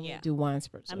podcast, and Yeah. we'll do wine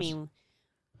spritzers. I mean,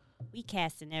 we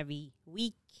casting every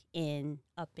weekend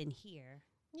up in here.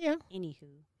 yeah.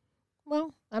 Anywho,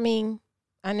 Well, I mean,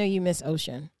 I know you miss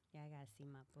Ocean, yeah, I got to see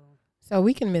my boo. so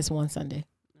we can miss one Sunday.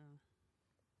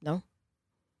 No. No?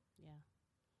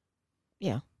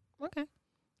 Yeah. Okay.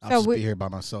 I'll So just we- be here by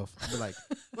myself. I'll be like,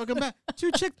 welcome back.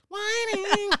 Two chicks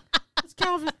whining. It's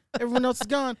Calvin. Everyone else is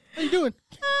gone. How you doing?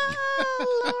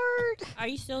 Oh, Lord. Are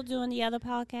you still doing the other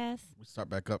podcast? We start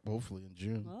back up hopefully in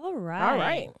June. All right. All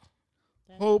right.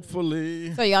 That's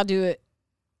Hopefully. So y'all do it.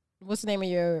 What's the name of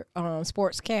your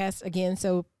sports cast again?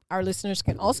 So our listeners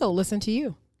can also listen to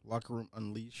you. Locker Room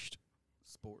Unleashed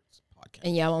Sports Podcast.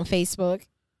 And y'all on Facebook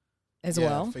as Yeah,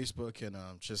 well. Facebook and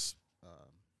just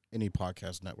any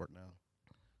podcast network now.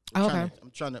 Oh,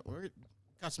 I'm trying to. We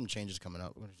got some changes coming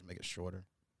up. We're going to make it shorter.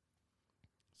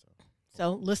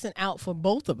 So listen out for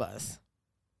both of us.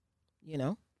 You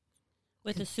know?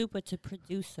 With the super to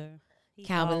producer. He's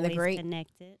Calvin the always Great.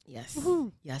 connected. Yes.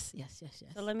 Woohoo. Yes.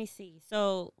 So let me see.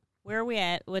 So Where are we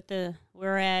at with the?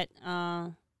 We're at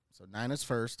So 9 is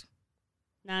first.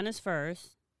 9 is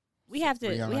first. We have to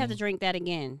Cipriani. drink that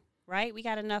again, right? We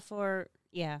got enough for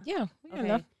Yeah, we got Okay.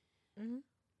 enough. hmm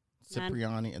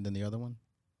Cipriani, and then the other one,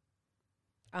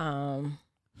 I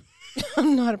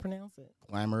don't know how to pronounce it.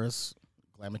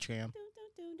 Glamacham.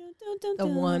 The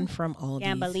one from Aldi's.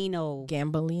 Gambolino.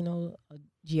 Gambolino.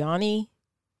 Gianni.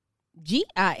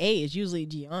 G-I-A is usually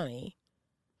Gianni.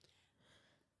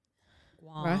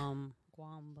 Guam.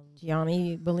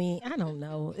 Gianni Bellini. I don't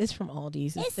know. It's from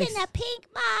Aldi's. It's in a pink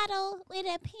bottle with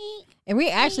a pink. And we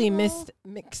actually label.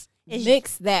 mixed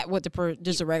that with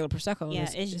just a regular Prosecco. Yeah,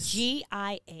 it's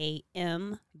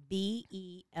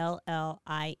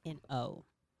GIAMBELLINO.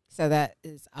 So that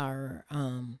is our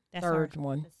That's third our-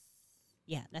 one.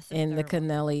 Yeah, that's the And the third one.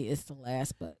 Canelli is the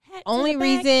last, but Hat to only the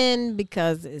back. reason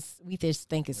because we just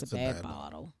think it's It's a a bad bad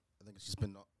bottle. I think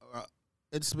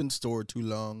it's been stored too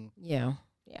long. Yeah.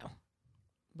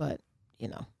 But,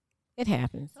 it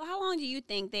happens. So how long do you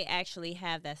think they actually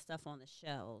have that stuff on the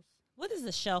shelves? What is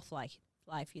the shelf life?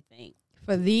 You think?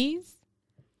 For these,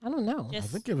 I don't know.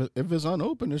 Just I think if it's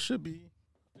unopened, it should be.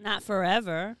 not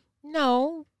forever.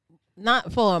 No,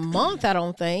 not for a month, I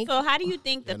don't think. So how do you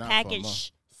think Yeah, the not for a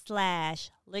package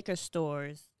 / liquor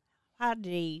stores? How do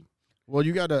they? Well,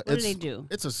 you gotta. What do they do?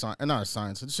 It's a science, not a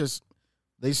science. It's just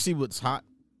they see what's hot,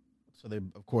 so they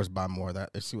of course buy more of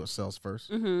that. They see what sells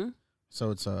first. Mm-hmm.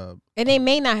 So it's And they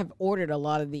may not have ordered a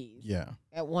lot of these yeah.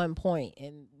 at one point,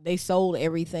 and they sold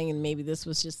everything, and maybe this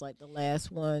was just like the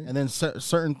last one. And then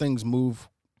certain things move.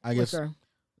 I guess quicker.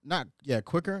 not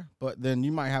quicker, but then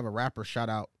you might have a rapper shout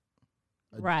out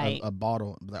Right. a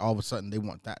bottle. Like all of a sudden they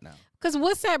want that now. Because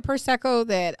what's that Prosecco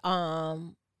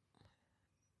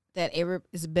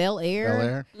is Bel Air? Bel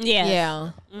Air. Yes.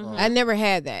 Yeah. Mhm. I never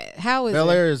had that. How is Bel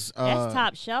it? Air is That's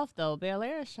top shelf though. Bel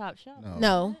Air is top shelf.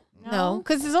 No. No,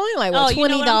 because it's only like Oh, what, you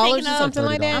know what I'm $20 or thinking of? something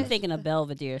like $30. that. I'm thinking of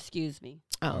Belvedere. Excuse me.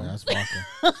 Oh, Oh, that's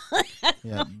vodka.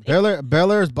 Yeah,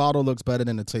 Bel Air's bottle looks better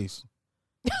than it tastes.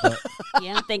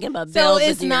 Yeah, I'm thinking about So Belvedere.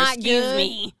 it's not Excuse good?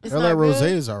 me. it's Bel Air not Rosé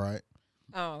good? is all right.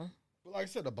 Oh, But like I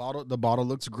said, the bottle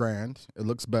looks grand. It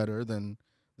looks better than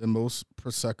most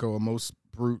Prosecco or most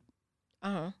brute,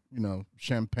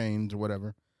 champagnes or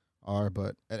whatever are.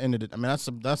 But at the end of it, I mean,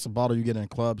 that's a bottle you get in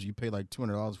clubs. You pay like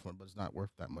 $200 for it, but it's not worth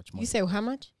that much money. you say how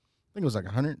much? I think it was like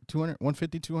 100, 200,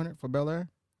 150, 200 for Bel Air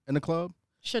in the club.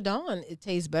 Chardon, it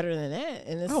tastes better than that,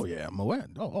 and it's Oh yeah,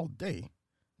 Moet, all day.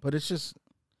 But it's just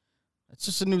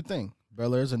a new thing.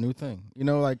 Bel Air's a new thing.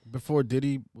 Like before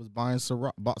Diddy was buying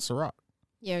bought Ciroc.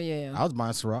 yeah. I was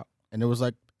buying Ciroc, and it was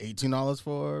like $18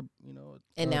 for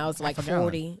And now it's like half a gallon.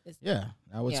 40. It's, Yeah,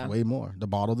 now it's Yeah. way more. The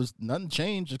bottle, there's nothing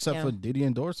changed except Yeah. for Diddy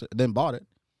endorsed it, then bought it.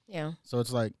 yeah. So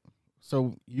it's like,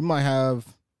 so you might have.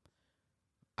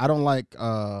 I don't like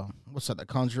what's that? The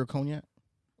Conjure Cognac.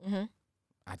 Mm-hmm.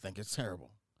 I think it's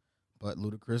terrible, but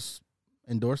Ludacris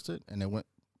endorsed it, and it went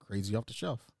crazy off the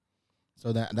shelf.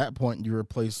 So that at that point, you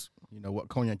replace what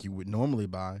cognac you would normally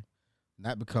buy, and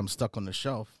that becomes stuck on the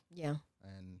shelf. Yeah.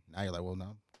 And now you're like, well,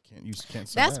 no, can't.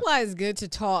 Sell That's that. why it's good to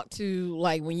talk to,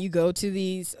 like, when you go to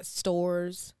these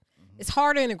stores. Mm-hmm. It's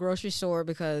harder in a grocery store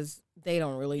because they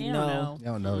don't really You know. don't know.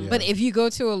 I don't know. Yeah. But if you go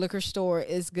to a liquor store,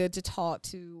 it's good to talk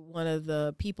to one of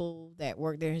the people that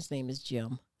work there. His name is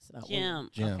Jim. It's not William.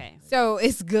 Jim. Jim. Okay. So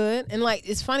it's good. And like,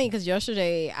 it's funny because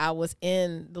yesterday I was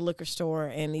in the liquor store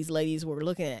and these ladies were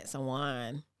looking at some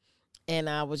wine. And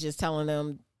I was just telling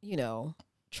them,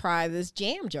 try this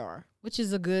jam jar, which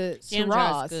is a good Jam Shiraz.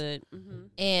 jar's good. Mm-hmm.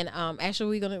 And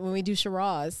actually, when we do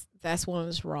Shiraz, that's one of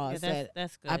the Shiraz Yeah, that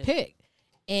that's good. I picked.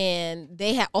 And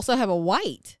they also have a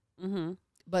white. Mm-hmm.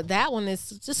 But that one is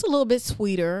just a little bit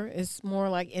sweeter. It's more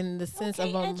like in the sense of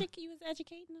you was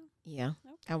educating them. yeah,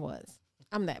 Okay. I was.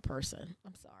 I'm that person.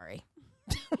 I'm sorry.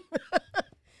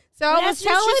 So I was That's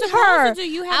what you're telling supposed her, to do.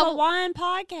 You have I a wine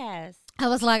podcast. I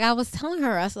was telling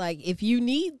her, I was like, if you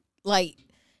need, like,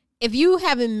 if you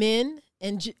having men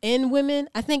and women,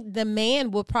 I think the man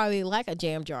will probably like a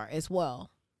jam jar as well.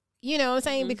 You know what I'm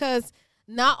saying? Mhm. Because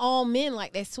not all men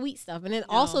like that sweet stuff, and it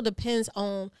No. also depends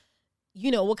on,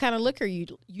 what kind of liquor you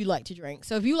like to drink.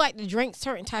 So if you like to drink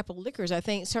certain type of liquors, I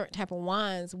think certain type of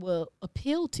wines will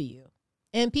appeal to you.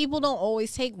 And people don't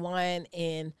always take wine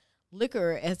and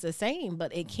liquor as the same,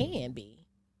 but it can be,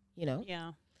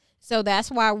 Yeah. So that's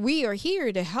why we are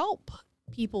here to help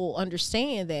people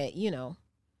understand that, you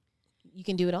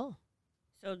can do it all.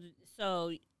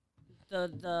 So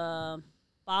the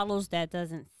bottles that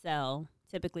doesn't sell,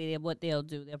 typically what they'll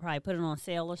do, they'll probably put it on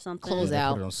sale or something. Close they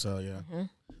out. Put it on sale. Yeah, Mm-hmm.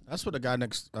 that's what the guy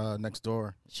next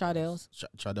door. Chardels.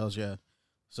 Chardels, yeah.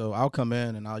 So I'll come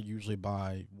in and I'll usually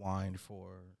buy wine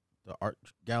for the art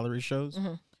gallery shows.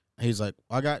 Mhm. He's like,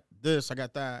 I got this, I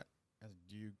got that.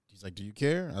 He's like, do you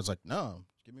care? I was like, no,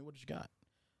 give me what you got.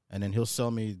 And then he'll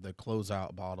sell me the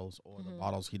closeout bottles or the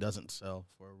bottles he doesn't sell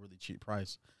for a really cheap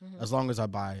price, as long as I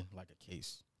buy like a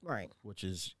case, Right. which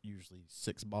is usually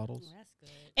 6 bottles. Well, that's good.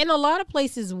 And a lot of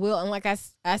places will, and like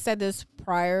I said this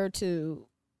prior to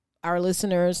our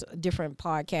listeners, different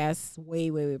podcasts way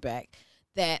back,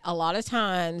 that a lot of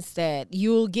times that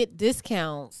you'll get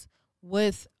discounts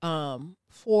with 4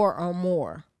 or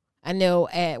more. I know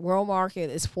at World Market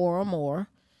it's 4 or more.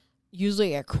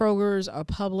 Usually at Kroger's or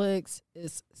Publix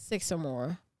it's 6 or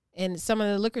more. And some of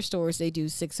the liquor stores, they do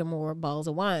 6 or more bottles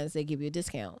of wines. They give you a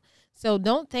discount. So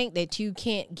don't think that you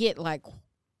can't get like,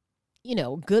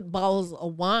 good bottles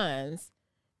of wines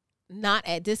not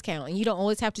at discount. And you don't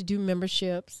always have to do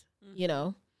memberships,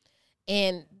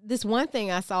 And this one thing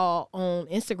I saw on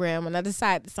Instagram, and I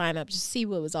decided to sign up to see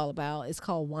what it was all about. It's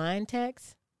called Wine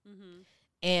Text. Mm-hmm.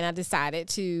 And I decided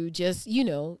to just,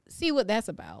 see what that's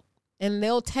about. And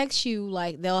they'll text you,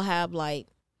 like, they'll have, like,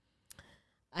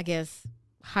 I guess,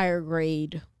 higher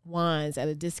grade wines at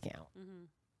a discount,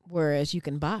 whereas you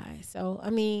can buy. So, I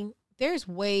mean, there's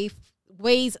ways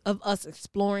of us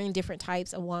exploring different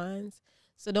types of wines.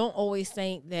 So don't always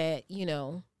think that,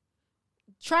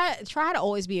 try to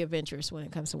always be adventurous when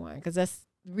it comes to wine, because that's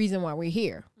the reason why we're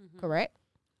here, correct?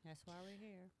 That's why we're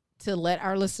here. To let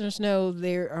our listeners know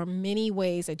there are many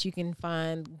ways that you can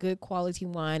find good quality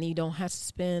wine. You don't have to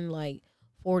spend like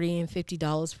 $40 and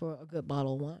 $50 for a good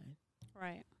bottle of wine.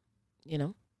 Right.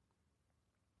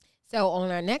 So on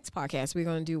our next podcast, we're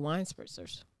going to do wine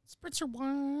spritzers. Spritzer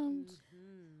wines.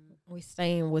 We're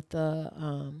staying with the,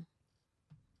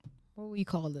 what do we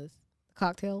call this?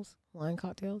 Cocktails, wine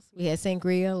cocktails. We had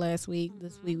sangria last week.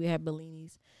 This week we had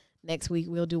Bellinis. Next week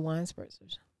we'll do wine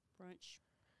spritzers.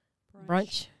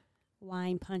 Brunch.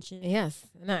 Wine punches. Yes.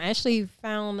 And I actually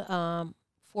found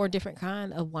 4 different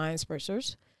kind of wine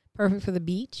spritzers. Perfect for the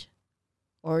beach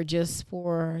or just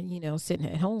for, sitting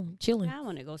at home, chilling. I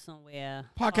want to go somewhere.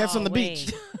 Podcasts on the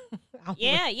beach.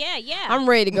 Yeah. I'm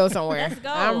ready to go somewhere. Let's go.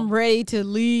 I'm ready to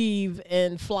leave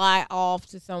and fly off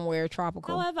to somewhere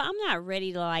tropical. However, I'm not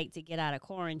ready to get out of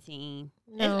quarantine.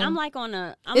 No. I'm like on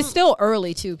a. It's still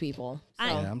early too, people. So.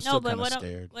 Yeah, I'm still kinda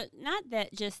scared. But not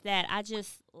that. Just that. I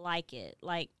just like it.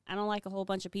 Like I don't like a whole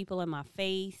bunch of people in my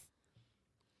face.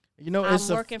 I'm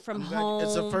working from home.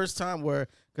 It's the first time where,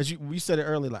 because we said it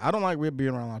earlier, like I don't like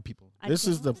being around a lot of people. This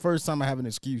is the first time I have an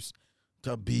excuse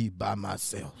to be by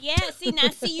myself. Yeah,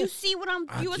 you see what I was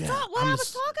talking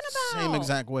about. Same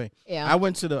exact way. Yeah. I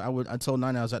went to I told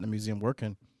Nina I was at the museum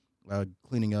working,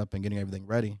 cleaning up and getting everything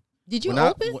ready. Did you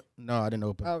open? No, I didn't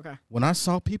open. Okay. When I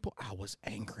saw people, I was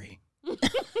angry.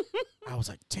 I was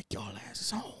like, take y'all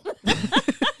asses home.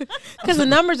 Because the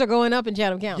numbers are going up in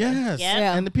Chatham County. Yes.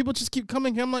 Yeah. And the people just keep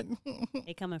coming here. I'm like,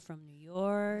 They coming from New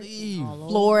York, Leave. all over.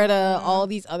 Florida, all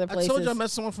these other places. I told you I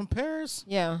met someone from Paris.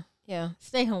 Yeah.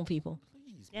 Stay home, people.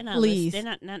 They're not. Please. They're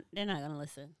not gonna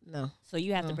listen. No. So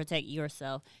you have to protect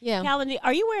yourself. Yeah. Calvin,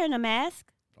 are you wearing a mask?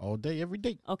 All day, every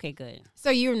day. Okay, good. So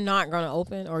you're not going to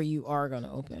open, or you are going to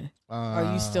open?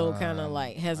 Are you still kind of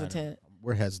like hesitant?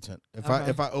 We're hesitant. If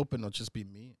I open, it'll just be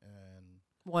me and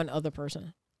One other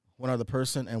person.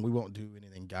 And we won't do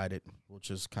anything guided. We'll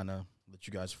just kind of let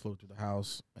you guys flow through the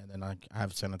house, and then I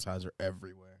have sanitizer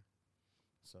everywhere.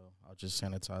 So I'll just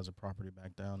sanitize the property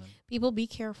back down. And People, be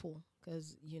careful,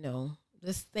 because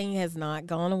this thing has not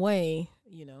gone away.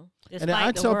 Despite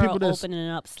I the tell world people this- opening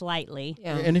up slightly.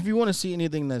 Yeah. And if you want to see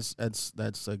anything that's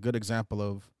a good example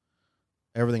of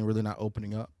everything really not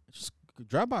opening up, just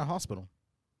drive by a hospital.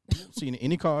 You won't see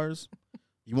any cars.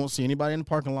 You won't see anybody in the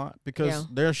parking lot because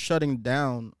they're shutting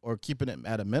down or keeping it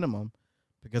at a minimum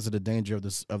because of the danger of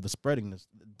the spreading this.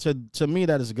 To me,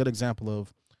 that is a good example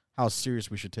of how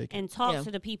serious we should take it. And talk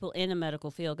to the people in the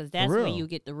medical field, because that's where you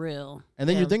get the real. And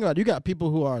then you think about it, you got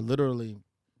people who are literally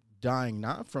dying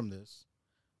not from this,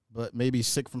 but maybe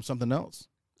sick from something else.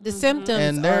 The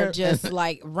symptoms are just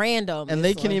like random. And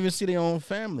they can't even see their own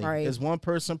family. Right. It's one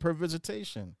person per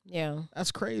visitation. Yeah.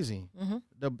 That's crazy.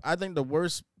 Mm-hmm. I think the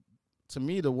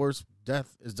worst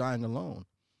death is dying alone.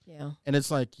 Yeah. And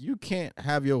it's like you can't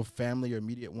have your family or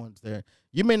immediate ones there.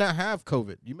 You may not have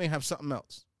COVID. You may have something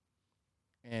else.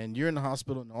 And you're in the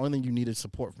hospital, and the only thing you need is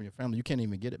support from your family. You can't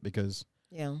even get it because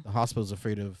the hospital's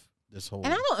afraid of this whole.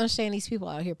 And I don't understand these people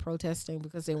out here protesting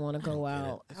because they want to go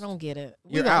out. I don't get it.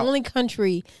 We're You're the out. only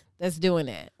country that's doing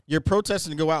that. You're protesting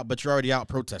to go out, but you're already out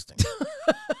protesting.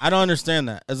 I don't understand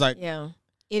that. It's like,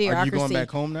 Idiocracy. are you going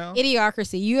back home now?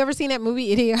 Idiocracy. You ever seen that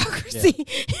movie, Idiocracy?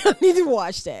 You need to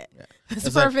watch that. Yeah. It's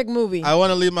It's a like, perfect movie. I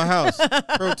want to leave my house.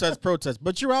 Protest.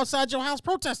 But you're outside your house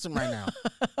protesting right now.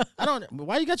 I don't.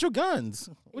 Why you got your guns?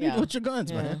 What do you do with your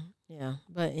guns, yeah, man? yeah.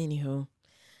 But anywho,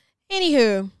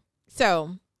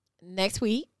 so next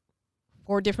week,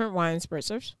 4 different wine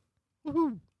spritzers.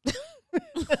 Woohoo.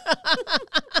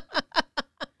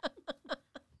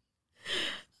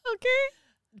 Okay.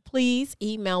 Please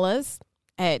email us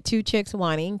at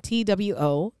twochickswining,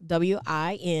 TWOWINING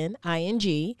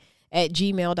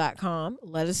 @gmail.com.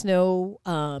 Let us know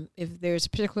if there's a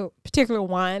particular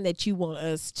wine that you want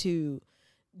us to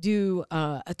do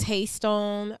a taste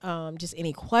on. Just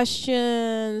any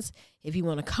questions. If you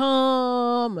want to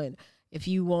come, and if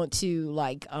you want to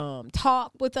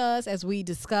talk with us as we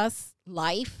discuss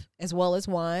life as well as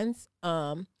wines.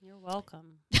 You're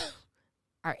welcome.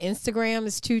 Our Instagram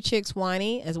is Two Chicks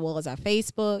Whining, as well as our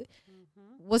Facebook.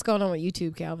 What's going on with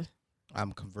YouTube, Calvin?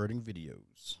 I'm converting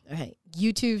videos. Okay,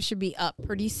 YouTube should be up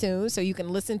pretty soon, so you can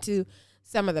listen to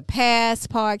some of the past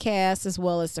podcasts as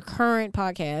well as the current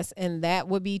podcast, and that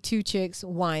would be Two Chicks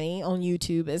Whining on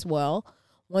YouTube as well.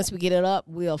 Once we get it up,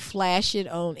 we'll flash it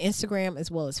on Instagram as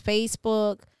well as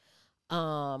Facebook.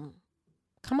 Come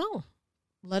on,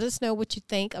 let us know what you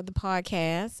think of the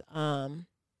podcast.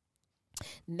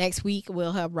 Next week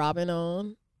we'll have Robin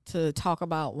on to talk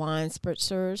about wine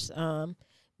spritzers.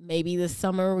 Maybe this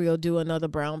summer we'll do another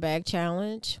brown bag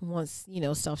challenge once,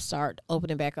 stuff start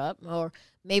opening back up. Or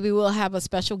maybe we'll have a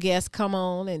special guest come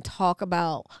on and talk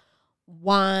about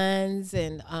wines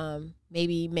and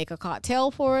maybe make a cocktail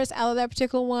for us out of that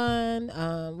particular wine.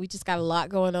 We just got a lot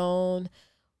going on.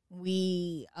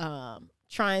 We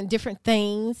trying different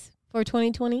things for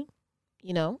 2020,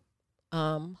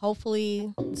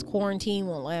 hopefully this quarantine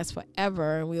won't last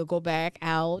forever and we'll go back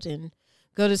out and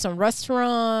go to some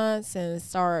restaurants and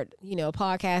start,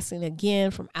 podcasting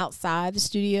again from outside the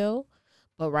studio.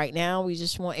 But right now we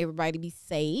just want everybody to be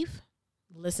safe,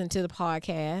 listen to the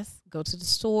podcast, go to the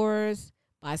stores,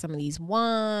 buy some of these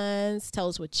wines, tell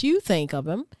us what you think of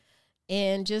them,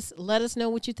 and just let us know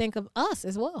what you think of us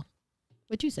as well.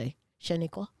 What you say,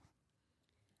 Shaniqua?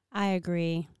 I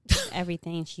agree with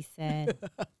everything she said.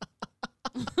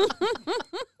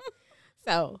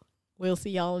 So we'll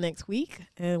see y'all next week,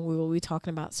 and we will be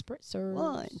talking about spritzers.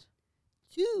 1,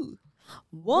 2,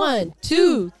 1,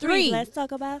 2, 3. Let's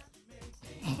talk about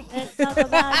you.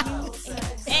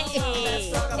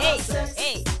 Hey.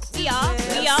 We are.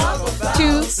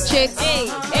 Two chicks.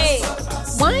 Hey.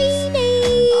 Whining.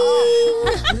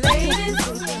 Ladies,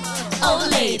 oh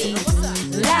ladies,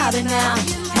 louder now,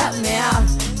 help me out.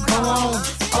 Come on,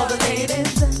 all the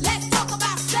ladies. Let's talk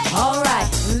about sex. All right,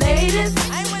 ladies,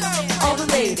 all the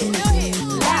ladies,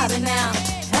 louder now,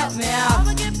 help me out.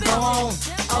 Come on,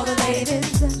 all the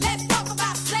ladies. Let's talk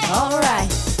about sex. All right.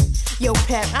 Yo,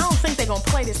 Pep, I don't think they're gonna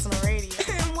play this on the radio.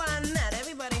 Why not?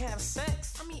 Everybody have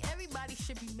sex. I mean, everybody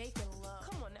should be making love.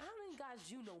 Come on, now, how many guys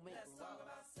you know make love?